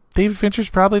why David Fincher's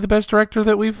probably the best director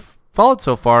that we've followed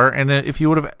so far. And if you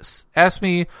would have asked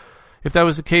me if that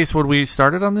was the case when we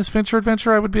started on this Fincher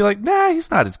adventure, I would be like, nah, he's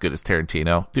not as good as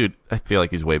Tarantino. Dude, I feel like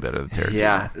he's way better than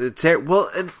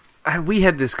Tarantino. Yeah. We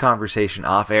had this conversation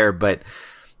off air, but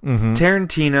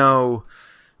Tarantino,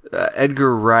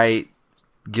 Edgar Wright,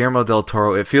 Guillermo del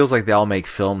Toro, it feels like they all make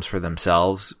films for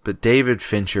themselves, but David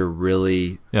Fincher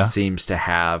really seems to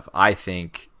have, I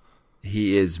think,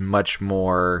 he is much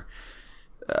more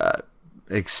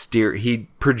exterior. He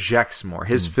projects more.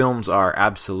 His films are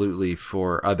absolutely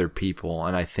for other people,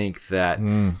 and I think that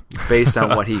based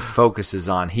on what he focuses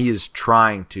on, he is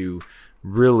trying to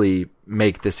really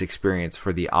make this experience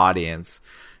for the audience.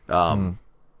 And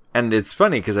it's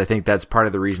funny because I think that's part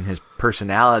of the reason his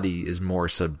personality is more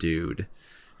subdued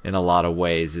in a lot of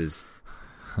ways. Is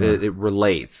it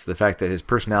relates. The fact that his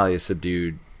personality is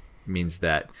subdued means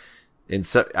that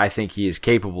I think he is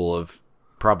capable of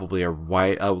probably a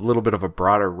little bit of a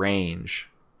broader range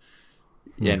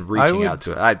and reaching out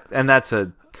to it.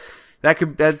 That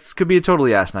could be a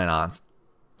totally asinine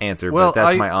answer, but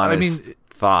that's my honest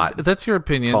thought. That's your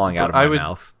opinion. Falling out of my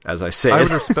mouth as I say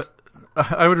it.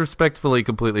 I would respectfully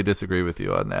completely disagree with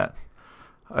you on that.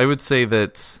 I would say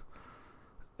that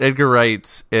Edgar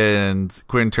Wright and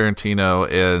Quentin Tarantino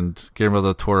and Guillermo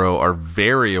del Toro are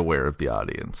very aware of the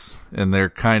audience, and they're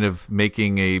kind of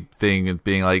making a thing and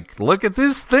being like, look at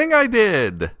this thing I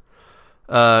did.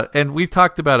 And we've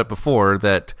talked about it before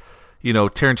that,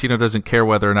 Tarantino doesn't care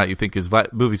whether or not you think his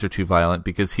movies are too violent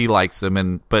because he likes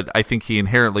them. But I think he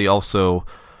inherently also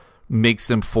makes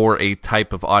them for a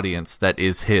type of audience that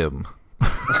is him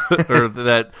or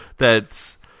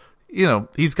that's,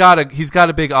 he's got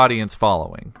a big audience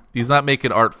following. He's not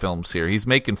making art films here. He's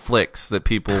making flicks that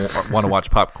people want to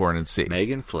watch popcorn and see.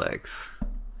 Making flicks.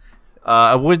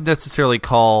 I wouldn't necessarily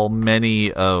call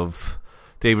many of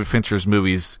David Fincher's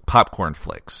movies popcorn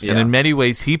flicks. Yeah. And in many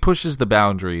ways, he pushes the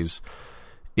boundaries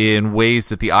in ways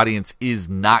that the audience is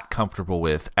not comfortable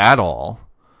with at all.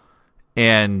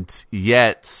 And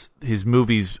yet, his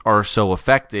movies are so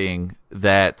affecting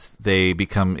that they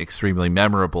become extremely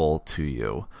memorable to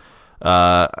you.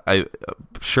 I'm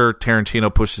sure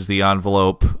Tarantino pushes the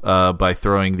envelope by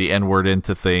throwing the N-word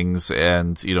into things,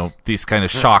 and these kind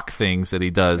of shock things that he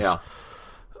does. Yeah.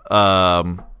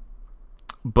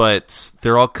 But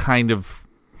they're all kind of.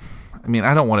 I mean,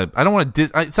 I don't want to.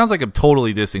 It sounds like I'm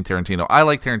totally dissing Tarantino. I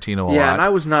like Tarantino a lot. Yeah, and I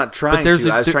was not trying to.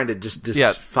 I was trying to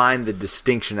just find the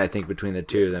distinction, I think, between the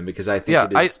two of them, because I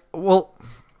think it is.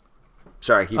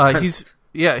 Sorry. He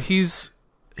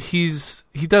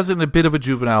does it in a bit of a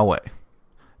juvenile way.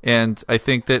 And I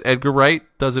think that Edgar Wright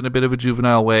does it in a bit of a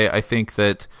juvenile way. I think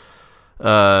that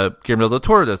Guillermo del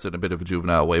Toro does it in a bit of a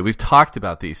juvenile way. We've talked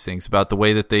about these things, about the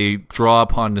way that they draw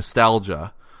upon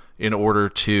nostalgia in order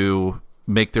to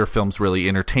make their films really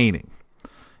entertaining.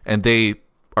 And they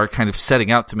are kind of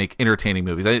setting out to make entertaining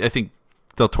movies. I think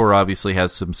del Toro obviously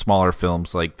has some smaller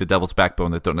films like The Devil's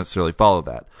Backbone that don't necessarily follow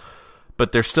that.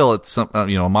 But they're still it's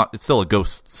still a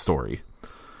ghost story.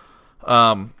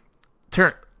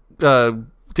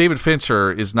 David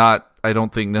Fincher is not, I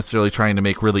don't think, necessarily trying to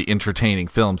make really entertaining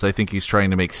films. I think he's trying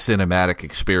to make cinematic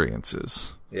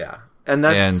experiences. Yeah, and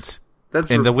that's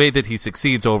the way that he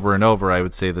succeeds over and over. I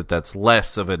would say that that's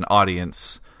less of an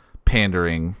audience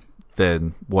pandering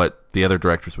than what the other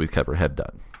directors we've covered have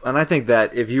done. And I think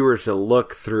that if you were to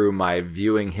look through my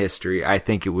viewing history, I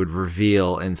think it would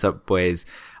reveal in some ways.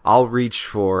 I'll reach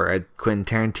for a Quentin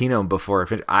Tarantino before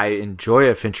I enjoy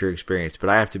a Fincher experience, but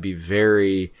I have to be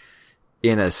very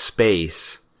in a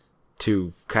space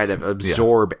to kind of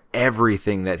absorb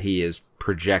everything that he is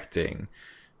projecting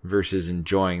versus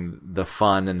enjoying the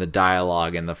fun and the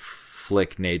dialogue and the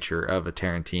flick nature of a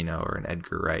Tarantino or an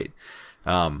Edgar Wright.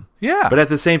 But at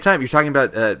the same time, you're talking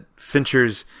about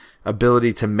Fincher's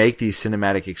ability to make these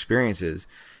cinematic experiences.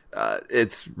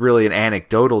 It's really an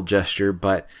anecdotal gesture,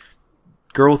 but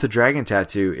Girl with the Dragon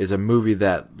Tattoo is a movie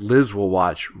that Liz will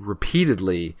watch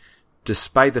repeatedly,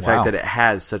 despite the fact that it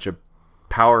has such a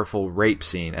powerful rape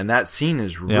scene, and that scene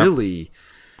is really.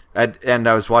 And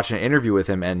I was watching an interview with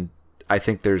him, and I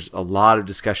think there's a lot of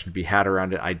discussion to be had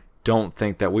around it. I don't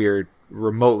think that we are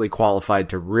remotely qualified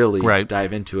to really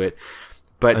dive into it,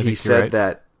 but he said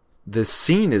that this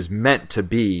scene is meant to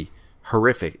be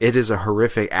horrific. It is a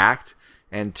horrific act,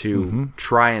 and to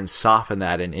try and soften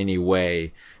that in any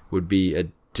way would be a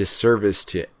disservice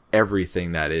to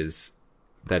everything that is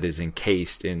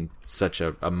encased in such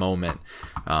a moment.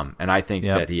 And I think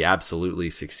that he absolutely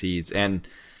succeeds. And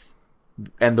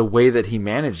the way that he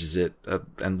manages it,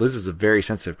 and Liz is a very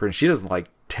sensitive person. She doesn't like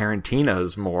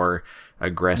Tarantino's more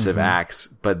aggressive acts,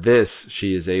 but this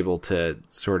she is able to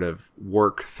sort of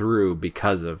work through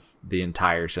because of the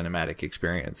entire cinematic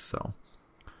experience. So,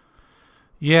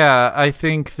 yeah, I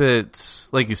think that,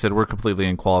 like you said, we're completely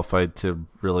unqualified to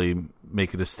really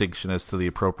make a distinction as to the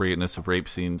appropriateness of rape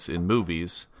scenes in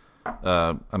movies.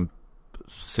 I'm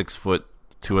 6 foot,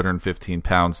 215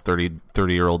 pounds,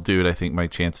 30-year-old dude. I think my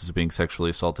chances of being sexually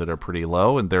assaulted are pretty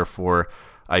low, and therefore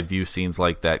I view scenes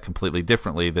like that completely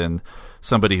differently than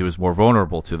somebody who is more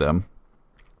vulnerable to them.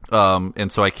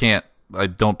 And so I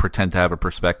don't pretend to have a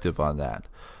perspective on that.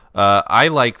 I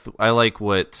like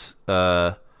what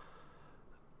a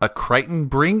Crichton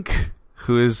Brink,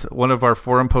 who is one of our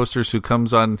forum posters who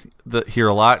comes on here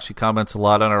a lot. She comments a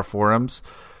lot on our forums.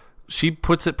 She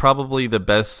puts it probably the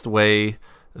best way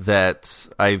that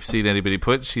I've seen anybody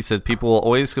put. She said people will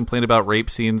always complain about rape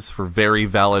scenes for very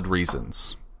valid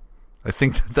reasons. I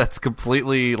think that's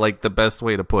completely like the best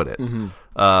way to put it.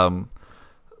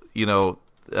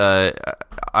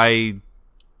 I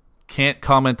can't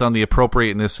comment on the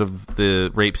appropriateness of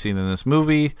the rape scene in this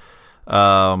movie.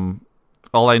 All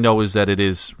I know is that it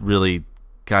is really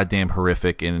goddamn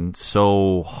horrific and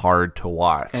so hard to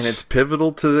watch. And it's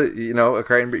pivotal to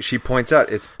the, she points out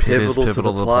it's pivotal to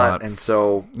the plot. And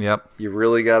so you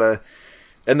really gotta,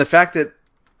 and the fact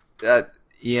that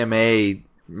EMA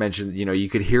mentioned, you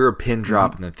could hear a pin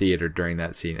drop in the theater during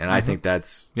that scene. And I think that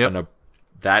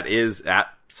is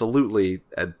absolutely,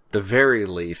 at the very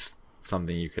least,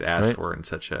 something you could ask for in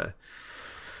such a...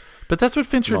 But that's what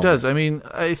Fincher does. I mean,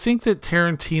 I think that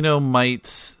Tarantino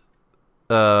might...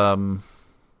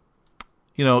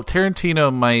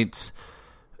 Tarantino might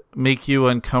make you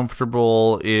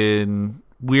uncomfortable in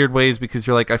weird ways because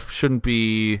you're like, I shouldn't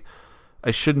be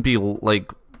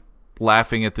like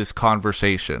laughing at this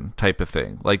conversation type of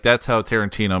thing. Like, that's how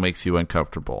Tarantino makes you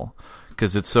uncomfortable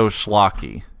because it's so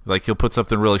schlocky. Like, he'll put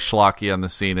something really schlocky on the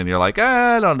scene and you're like,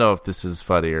 I don't know if this is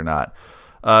funny or not.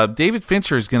 David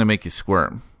Fincher is going to make you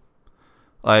squirm.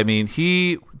 I mean,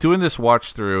 doing this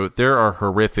watch through, there are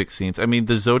horrific scenes. I mean,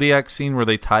 the Zodiac scene where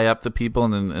they tie up the people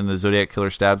and the Zodiac killer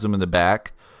stabs them in the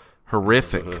back,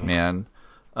 horrific, man.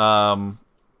 And,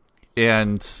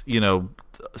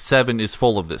 Seven is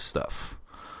full of this stuff.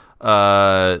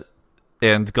 And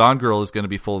Gone Girl is going to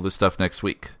be full of this stuff next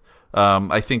week.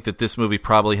 I think that this movie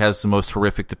probably has the most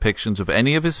horrific depictions of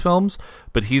any of his films,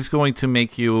 but he's going to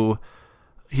make you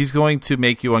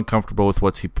uncomfortable with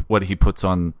what he puts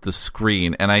on the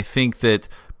screen. And I think that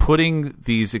putting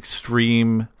these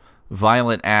extreme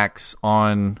violent acts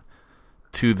on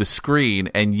to the screen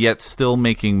and yet still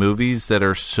making movies that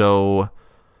are so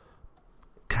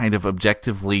kind of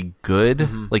objectively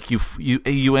good, like you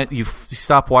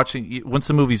stop watching once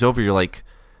the movie's over, you're like,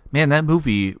 man, that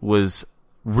movie was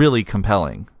really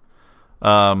compelling.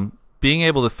 Being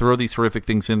able to throw these horrific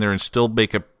things in there and still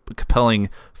make a compelling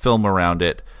film around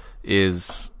it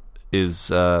is it's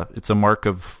a mark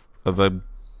of a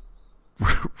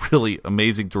really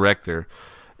amazing director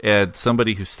and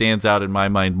somebody who stands out in my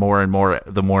mind more and more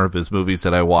the more of his movies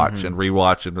that I watch and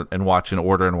rewatch and watch in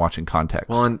order and watch in context.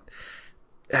 Well,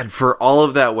 and for all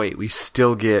of that weight, we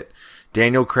still get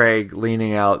Daniel Craig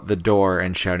leaning out the door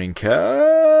and shouting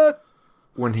 "cut"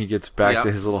 when he gets back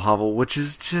to his little hovel, which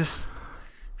is just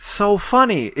so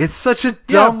funny. It's such a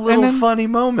dumb little funny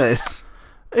moment.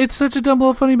 It's such a dumb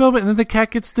little funny moment, and then the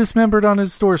cat gets dismembered on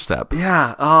his doorstep.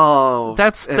 Yeah. Oh,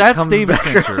 that's David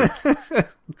Fincher.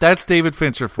 That's David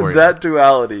Fincher for you. That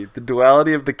duality, the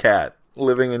duality of the cat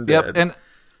living and dead. Yep.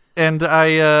 And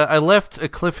I left a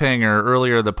cliffhanger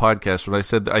earlier in the podcast when I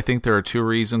said I think there are two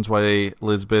reasons why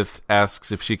Elizabeth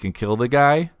asks if she can kill the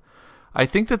guy. I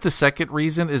think that the second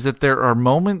reason is that there are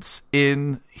moments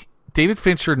in David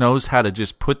Fincher knows how to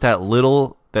just put that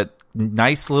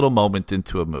nice little moment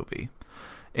into a movie.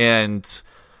 And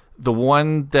the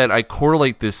one that I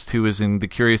correlate this to is in The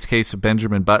Curious Case of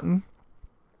Benjamin Button,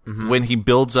 when he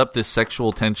builds up this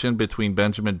sexual tension between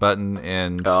Benjamin Button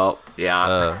and the love Kate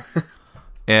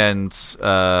interest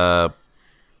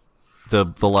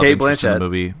Blanchett in the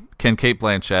movie, Kate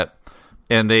Blanchett,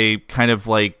 and they kind of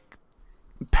like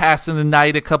passing the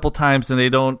night a couple times and they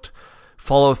don't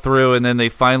follow through, and then they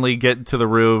finally get into the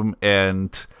room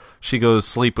and she goes,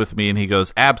 sleep with me, and he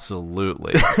goes,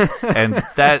 absolutely.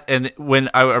 and when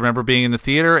I remember being in the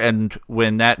theater, and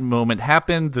when that moment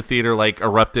happened, the theater like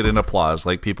erupted in applause.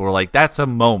 Like people were like, that's a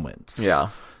moment. Yeah.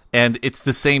 And it's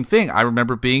the same thing. I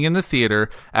remember being in the theater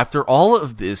after all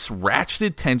of this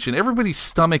ratcheted tension. Everybody's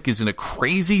stomach is in a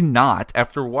crazy knot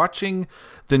after watching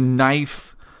the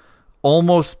knife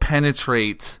almost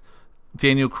penetrate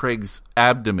Daniel Craig's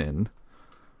abdomen.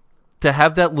 To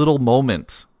have that little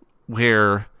moment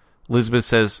where Elizabeth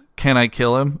says, "Can I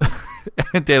kill him?"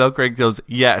 and Daniel Craig goes,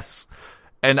 "Yes."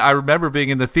 And I remember being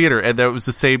in the theater, and there was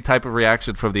the same type of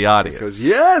reaction from the audience. He goes,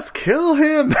 "Yes, kill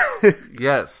him."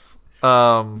 Yes.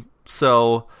 And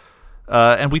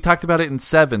we talked about it in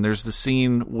 7. There's the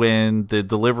scene when the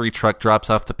delivery truck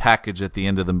drops off the package at the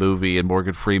end of the movie, and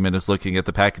Morgan Freeman is looking at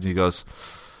the package, and he goes,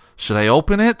 "Should I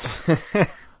open it? Should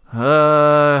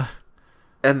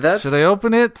I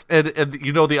open it?" And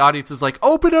you know, the audience is like,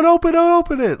 open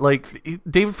it. Like,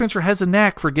 David Fincher has a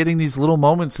knack for getting these little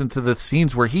moments into the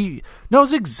scenes where he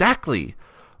knows exactly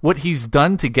what he's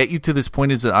done to get you to this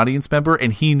point as an audience member,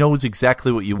 and he knows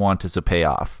exactly what you want as a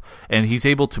payoff. And he's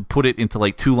able to put it into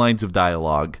like 2 lines of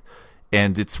dialogue,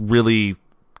 and it's really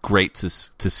great to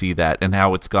see that and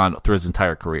how it's gone through his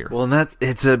entire career. Well, and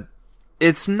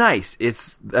it's nice.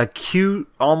 It's a cue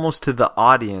almost to the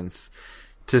audience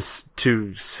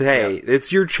to say,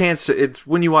 it's your chance to, it's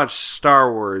when you watch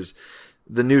Star Wars,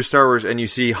 the new Star Wars, and you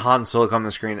see Han Solo come on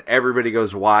the screen, everybody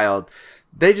goes wild.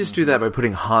 They just do that by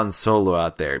putting Han Solo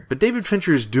out there. But David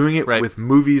Fincher is doing it with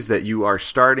movies that you are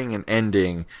starting and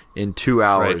ending in 2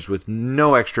 hours with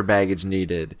no extra baggage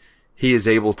needed. He is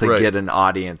able to get an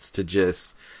audience to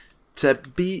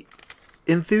be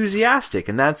enthusiastic.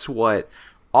 And that's what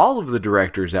all of the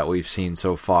directors that we've seen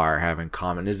so far have in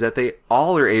common, is that they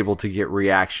all are able to get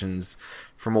reactions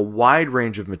from a wide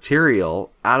range of material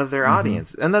out of their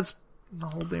audience. And that's the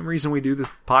whole damn reason we do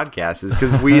this podcast, is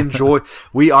because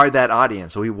we are that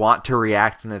audience. We want to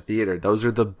react in a theater. Those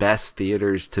are the best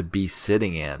theaters to be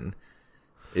sitting in,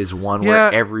 is one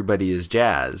where everybody is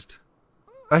jazzed.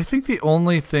 I think the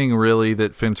only thing really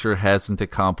that Fincher hasn't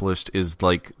accomplished is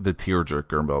like the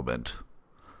tearjerker moment.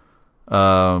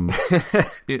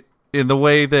 In the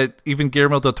way that even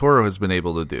Guillermo del Toro has been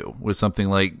able to do with something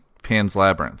like Pan's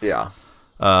Labyrinth. Yeah.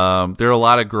 There are a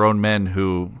lot of grown men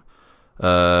who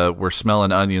were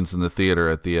smelling onions in the theater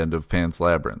at the end of Pan's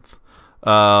Labyrinth.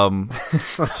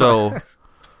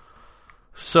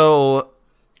 So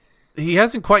he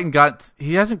hasn't quite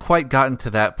gotten to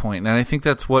that point, and I think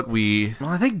that's what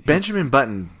I think Benjamin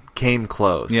Button came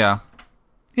close. Yeah.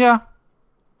 I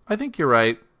think you're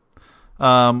right.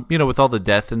 With all the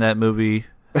death in that movie,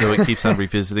 it keeps on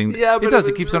revisiting. But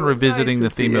it keeps on revisiting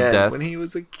the theme of death. When he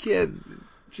was a kid,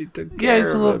 she took care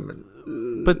of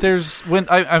him. But there's when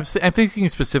I'm thinking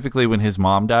specifically when his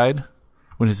mom died,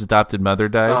 when his adopted mother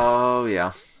died. Oh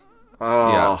yeah.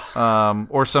 Oh yeah.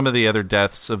 Or some of the other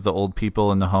deaths of the old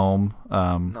people in the home.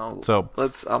 No. So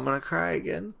I'm gonna cry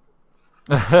again.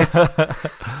 I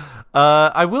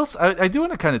do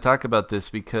want to kind of talk about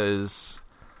this because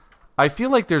I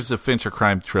feel like there's a Fincher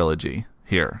crime trilogy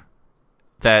here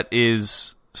that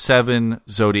is 7,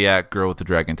 Zodiac, Girl with the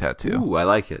Dragon Tattoo. Ooh, I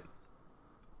like it.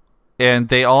 And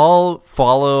they all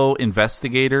follow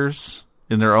investigators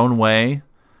in their own way.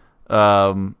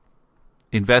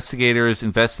 Investigators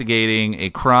investigating a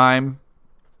crime.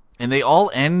 And they all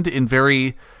end in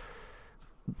very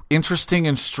interesting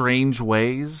and strange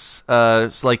ways.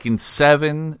 It's like in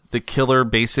 7, the killer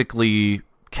basically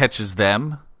catches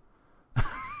them.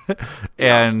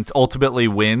 And ultimately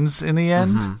wins in the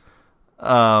end.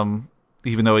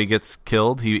 Even though he gets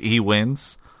killed, he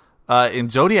wins. In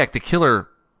Zodiac, the killer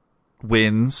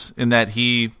wins in that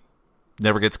he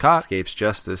never gets caught. Escapes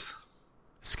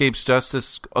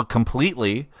justice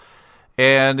completely.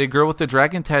 And a Girl with the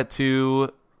Dragon Tattoo,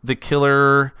 the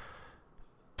killer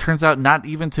turns out not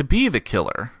even to be the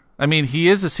killer. I mean, he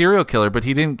is a serial killer, but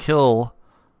he didn't kill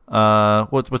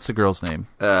what's the girl's name?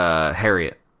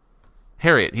 Harriet.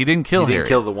 He didn't kill Harriet. He didn't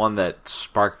kill the one that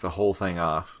sparked the whole thing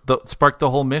off. Sparked the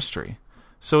whole mystery.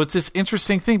 So it's this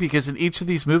interesting thing because in each of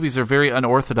these movies are very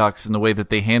unorthodox in the way that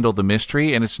they handle the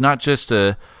mystery, and it's not just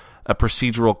a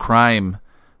procedural crime,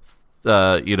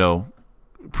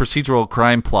 procedural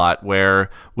crime plot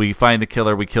where we find the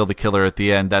killer, we kill the killer at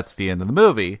the end. That's the end of the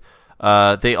movie.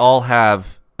 They all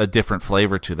have a different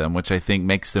flavor to them, which I think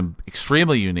makes them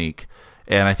extremely unique,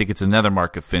 and I think it's another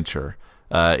mark of Fincher.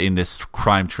 In this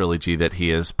crime trilogy that he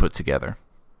has put together.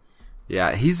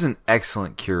 Yeah, he's an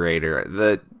excellent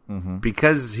curator.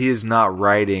 Because he is not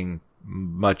writing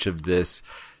much of this.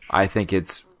 I think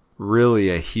it's really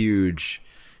a huge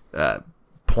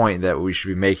point that we should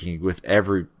be making with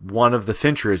every one of the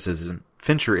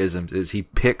Fincherisms is he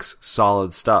picks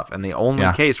solid stuff, and the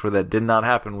only case where that did not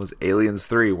happen was Aliens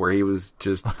 3, where he was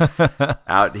just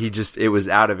out. It was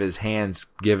out of his hands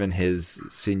given his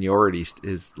seniority,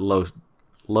 his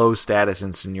low status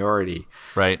and seniority.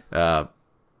 Right.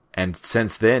 And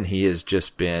since then, he's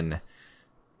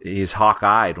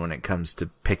hawk-eyed when it comes to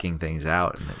picking things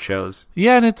out, and it shows.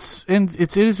 Yeah, and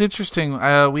it is interesting.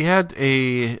 We had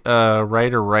a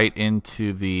writer write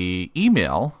into the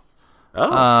email.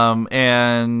 Oh.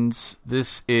 And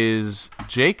this is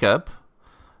Jacob.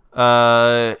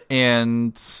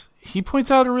 And he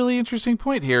points out a really interesting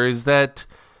point here is that,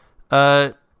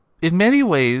 in many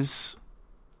ways,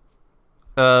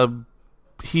 David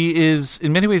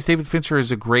Fincher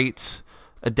is a great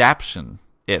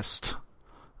adaptionist.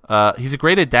 He's a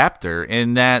great adapter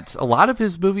in that a lot of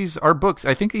his movies are books.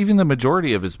 I think even the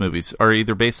majority of his movies are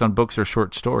either based on books or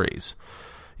short stories.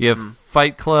 You have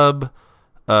Fight Club,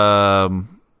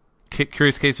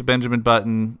 Curious Case of Benjamin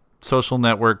Button, Social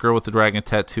Network, Girl with the Dragon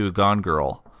Tattoo, Gone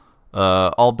Girl,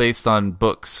 all based on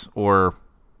books or,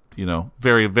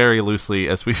 very, very loosely,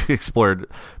 as we explored,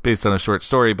 based on a short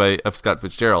story by F. Scott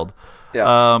Fitzgerald.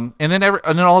 Yeah. And then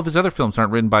all of his other films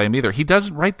aren't written by him either. He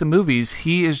doesn't write the movies.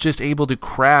 He is just able to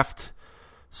craft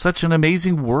such an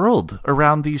amazing world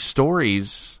around these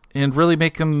stories and really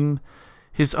make them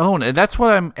his own. And that's what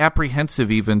I'm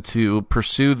apprehensive even to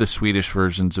pursue the Swedish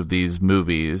versions of these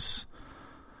movies,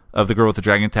 of the Girl with the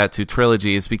Dragon Tattoo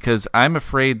trilogy, is because I'm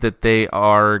afraid that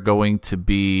they're going to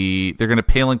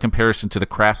pale in comparison to the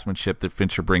craftsmanship that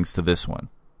Fincher brings to this one.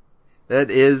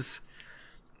 That is,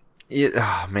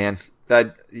 oh man,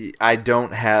 I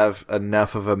don't have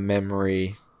enough of a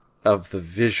memory of the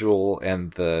visual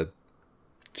and the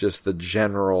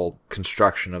general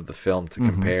construction of the film to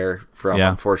compare from.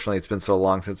 Yeah. Unfortunately, it's been so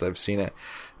long since I've seen it.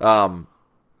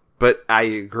 But I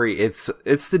agree. It's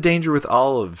the danger with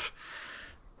all of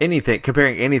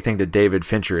comparing anything to David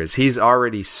Fincher is he's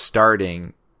already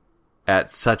starting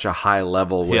at such a high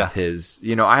level with his,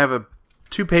 I have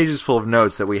 2 pages full of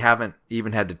notes that we haven't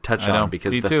even had to touch on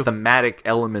because the thematic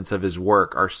elements of his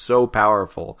work are so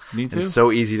powerful and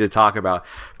so easy to talk about.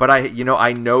 But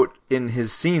I note in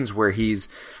his scenes where his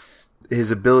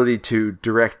ability to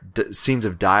direct scenes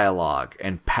of dialogue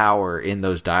and power in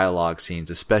those dialogue scenes,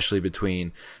 especially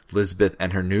between Lisbeth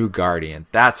and her new guardian,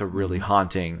 that's a really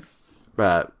haunting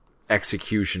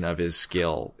execution of his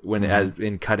skill as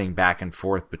in cutting back and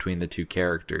forth between the two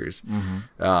characters.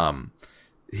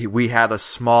 We had a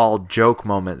small joke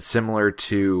moment similar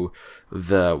to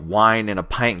the wine in a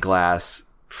pint glass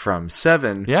from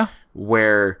Seven,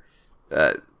 where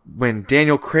when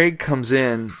Daniel Craig comes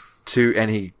in and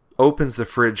he opens the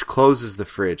fridge, closes the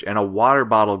fridge, and a water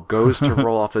bottle goes to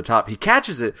roll off the top. He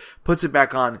catches it, puts it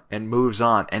back on, and moves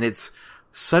on. And it's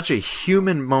such a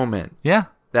human moment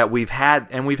that we've had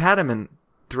him in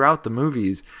throughout the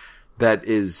movies that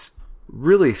is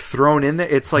really thrown in there.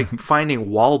 It's like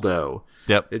finding Waldo.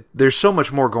 Yep. There's so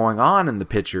much more going on in the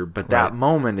picture, but that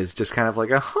moment is just kind of like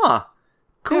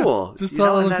cool. Yeah, just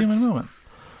that little human moment.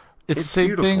 It's the same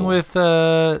beautiful.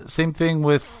 thing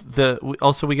with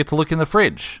also we get to look in the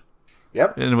fridge.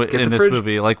 Yep. In this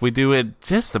movie, like we do it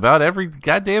just about every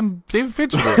goddamn David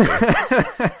Fincher movie.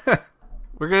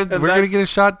 we're gonna get a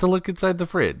shot to look inside the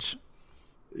fridge.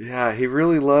 Yeah, he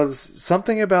really loves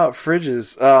something about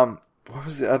fridges. What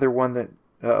was the other one that?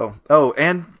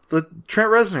 And Trent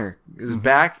Reznor is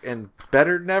back and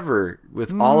better than ever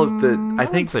with all of the. I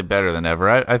think wouldn't say better than ever.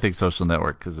 I think Social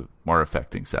Network because of more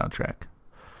affecting soundtrack.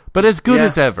 But as good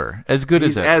as ever. As good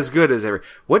as ever.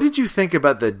 What did you think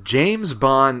about the James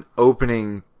Bond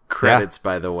opening credits,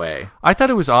 by the way? I thought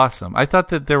it was awesome. I thought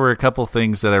that there were a couple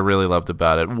things that I really loved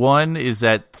about it. One is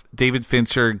that David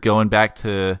Fincher going back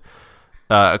to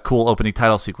a cool opening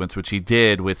title sequence, which he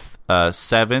did with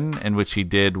Seven and which he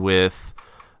did with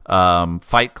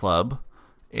Fight Club.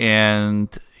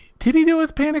 And did he do it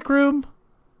with Panic Room?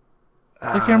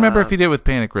 I can't remember if he did it with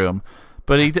Panic Room.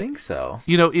 But I think so.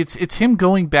 It's him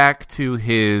going back to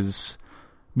his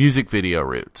music video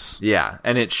roots. Yeah,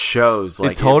 and it shows.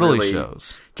 Like, it totally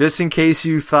shows. Just in case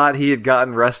you thought he had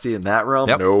gotten rusty in that realm,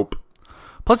 nope.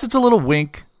 Plus, it's a little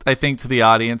wink, I think, to the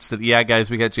audience that, guys,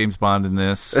 we got James Bond in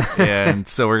this, and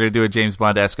so we're going to do a James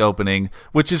Bond-esque opening,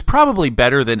 which is probably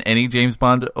better than any James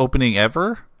Bond opening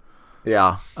ever.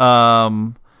 Yeah.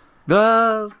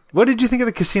 What did you think of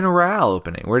the Casino Royale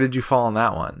opening? Where did you fall on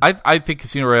that one? I think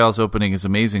Casino Royale's opening is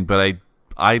amazing, but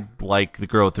I like the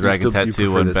Girl with the Dragon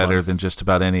Tattoo one better than just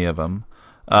about any of them.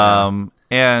 And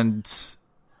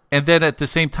And then at the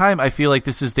same time, I feel like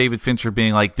this is David Fincher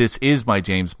being like, this is my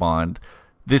James Bond.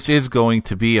 This is going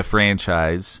to be a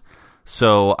franchise.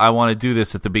 So I want to do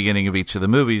this at the beginning of each of the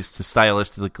movies to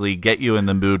stylistically get you in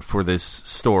the mood for this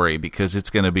story, because it's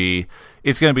going to be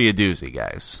a doozy,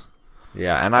 guys.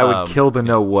 Yeah, and I would kill to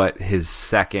know what his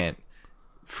second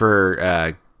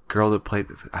for girl that played.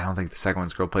 I don't think the second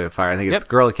one's Girl Played with Fire. I think it's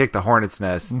Girl That Kicked the Hornet's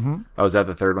Nest. Mm-hmm. Oh, was that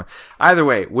the third one? Either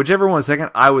way, whichever one's second,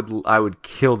 I would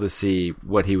kill to see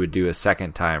what he would do a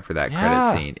second time for that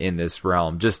credit scene in this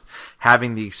realm. Just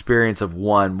having the experience of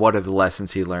one, what are the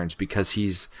lessons he learns, because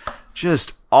he's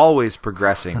just always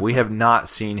progressing. We have not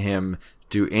seen him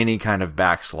do any kind of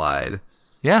backslide.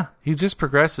 Yeah, he just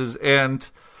progresses, and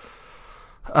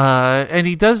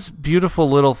he does beautiful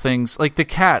little things, like the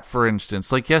cat, for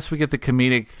instance. Like, yes, we get the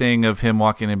comedic thing of him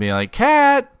walking and being like,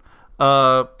 "Cat,"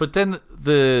 but then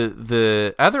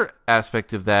the other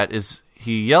aspect of that is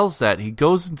he yells that, he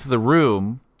goes into the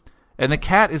room, and the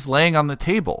cat is laying on the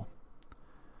table,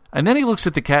 and then he looks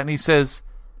at the cat and he says,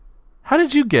 "How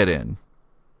did you get in?"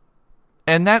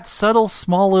 And that subtle,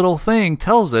 small little thing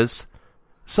tells us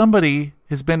somebody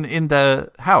has been in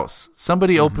the house.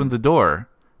 Somebody opened the door,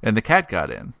 and the cat got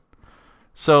in.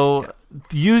 So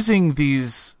using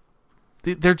these,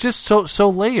 they're just so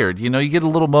layered. You know, you get a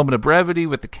little moment of brevity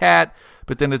with the cat,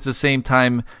 but then at the same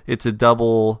time, it's a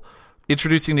double.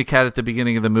 Introducing the cat at the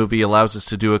beginning of the movie allows us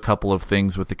to do a couple of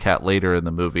things with the cat later in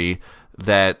the movie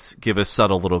that give us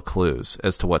subtle little clues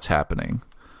as to what's happening.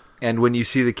 And when you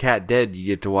see the cat dead, you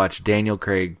get to watch Daniel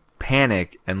Craig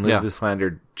panic, and Elizabeth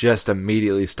Slander just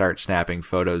immediately start snapping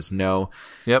photos.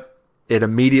 Yep. It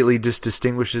immediately just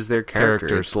distinguishes their character.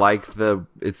 Characters.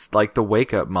 It's like the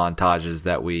wake up montages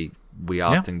that we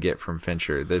often get from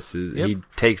Fincher. He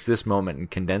takes this moment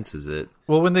and condenses it.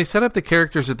 Well, when they set up the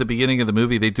characters at the beginning of the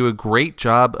movie, they do a great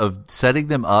job of setting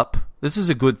them up. This is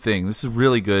a good thing. This is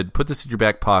really good. Put this in your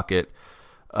back pocket.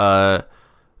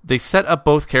 They set up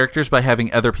both characters by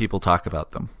having other people talk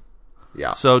about them.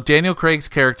 Yeah. So Daniel Craig's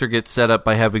character gets set up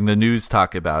by having the news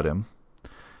talk about him.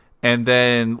 And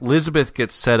then Elizabeth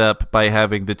gets set up by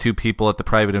having the two people at the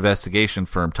private investigation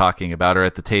firm talking about her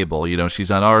at the table. You know,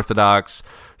 she's unorthodox.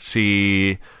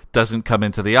 She doesn't come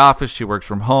into the office. She works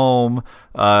from home.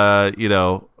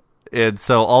 And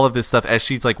so all of this stuff as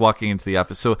she's like walking into the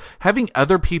office. So having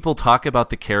other people talk about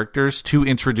the characters to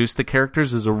introduce the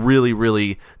characters is a really,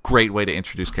 really great way to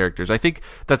introduce characters. I think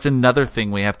that's another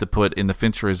thing we have to put in the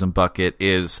Fincherism bucket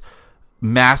is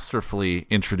masterfully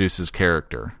introduces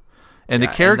character. And the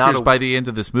characters by the end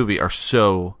of this movie are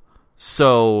so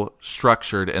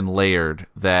structured and layered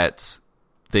that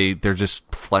they're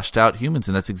just fleshed out humans,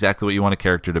 and that's exactly what you want a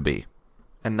character to be.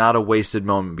 And not a wasted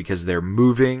moment, because they're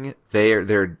moving.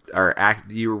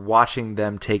 You're watching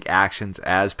them take actions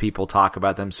as people talk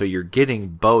about them, so you're getting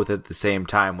both at the same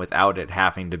time without it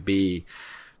having to be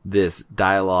this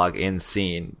dialogue in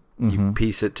scene. Mm-hmm. You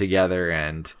piece it together,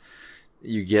 and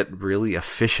you get really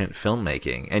efficient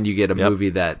filmmaking, and you get a movie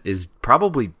that is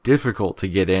probably difficult to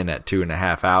get in at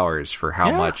 2.5 hours for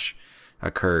how much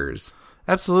occurs.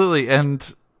 Absolutely.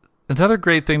 And another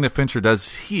great thing that Fincher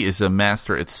does, he is a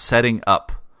master at setting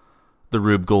up the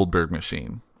Rube Goldberg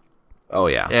machine. Oh,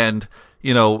 yeah. And,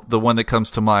 you know, the one that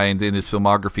comes to mind in his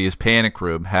filmography is Panic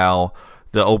Room, how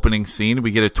the opening scene,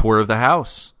 we get a tour of the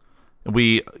house.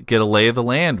 We get a lay of the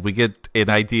land. We get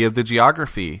an idea of the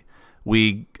geography.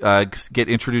 We get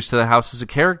introduced to the house as a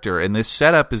character. And this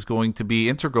setup is going to be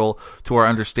integral to our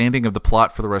understanding of the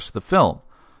plot for the rest of the film.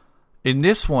 In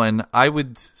this one, I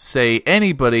would say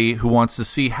anybody who wants to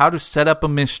see how to set up a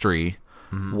mystery,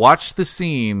 watch the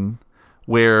scene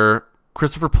where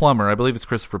Christopher Plummer, I believe it's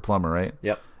Christopher Plummer, right?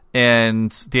 Yep.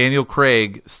 And Daniel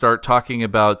Craig start talking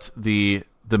about the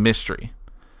mystery.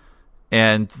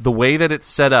 And the way that it's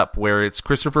set up, where it's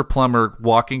Christopher Plummer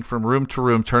walking from room to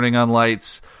room, turning on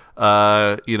lights,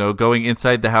 going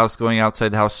inside the house, going outside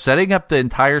the house, setting up the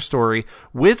entire story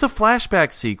with a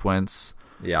flashback sequence.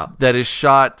 Yeah, that is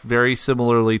shot very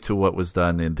similarly to what was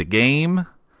done in The Game.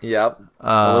 Yep,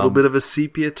 a little bit of a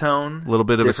sepia tone, a little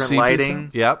bit of a sepia lighting.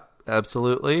 Tone. Yep,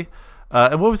 absolutely.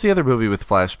 And what was the other movie with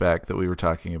flashback that we were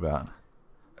talking about?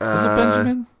 Was it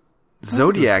Benjamin?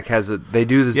 Zodiac has a. They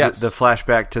do the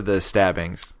flashback to the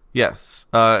stabbings. Yes,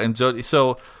 and using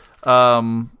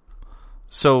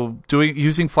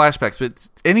flashbacks, but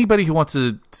anybody who wants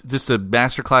just a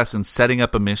masterclass in setting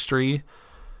up a mystery.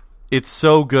 It's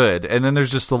so good. And then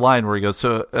there's just the line where he goes,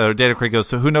 Daniel Craig goes,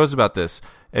 so who knows about this?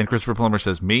 And Christopher Plummer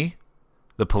says, me,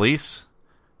 the police,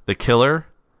 the killer,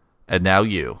 and now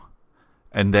you.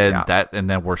 And then and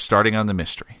then we're starting on the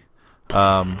mystery.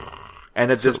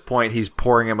 And at this point, he's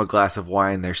pouring him a glass of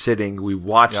wine. They're sitting. We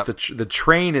watch the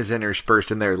train is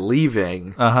interspersed, and they're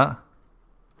leaving.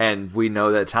 And we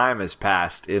know that time has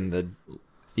passed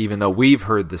even though we've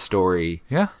heard the story.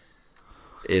 Yeah.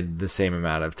 In the same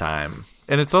amount of time.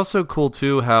 And it's also cool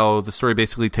too how the story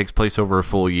basically takes place over a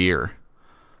full year.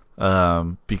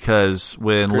 Because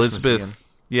when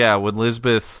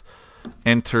Lisbeth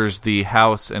enters the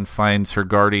house and finds her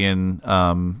guardian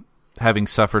having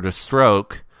suffered a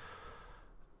stroke,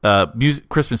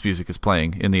 Christmas music is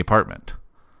playing in the apartment.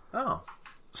 Oh.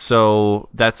 So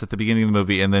that's at the beginning of the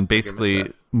movie, and then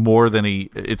basically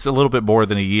it's a little bit more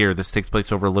than a year. This takes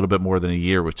place over a little bit more than a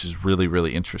year, which is really,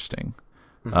 really interesting.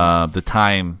 The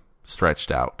time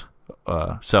stretched out.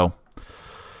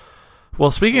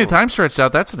 Speaking of time stretched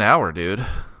out, that's an hour, dude.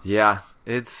 Yeah,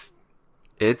 it's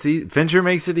Fincher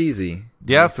makes it easy.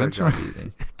 Yeah, Fincher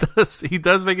does. He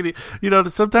does make it.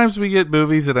 Sometimes we get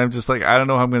movies, and I'm just like, I don't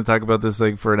know how I'm going to talk about this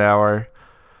thing for an hour.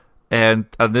 And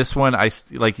on this one,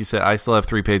 like you said, I still have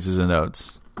 3 pages of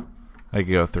notes I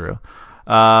can go through.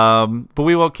 But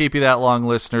we won't keep you that long,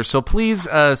 listeners. So please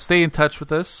stay in touch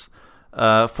with us.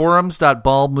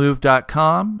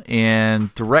 Forums.baldmove.com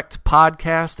and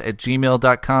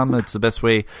directpodcast@gmail.com. That's the best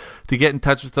way to get in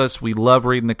touch with us. We love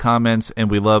reading the comments, and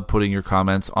we love putting your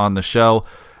comments on the show.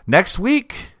 Next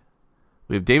week,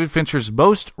 we have David Fincher's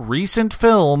most recent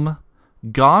film,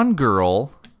 Gone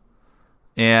Girl,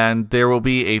 and there will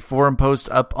be a forum post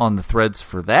up on the threads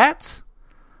for that.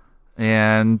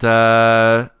 And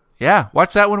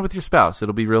watch that one with your spouse.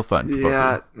 It'll be real fun.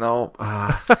 Yeah, no.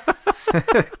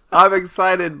 I'm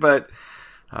excited, but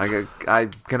I'm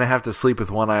going to have to sleep with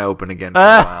one eye open again for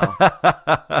a while.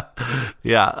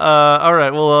 Yeah. All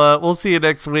right. Well, we'll see you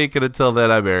next week. And until then,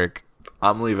 I'm Eric.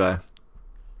 I'm Levi.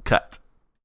 Cut.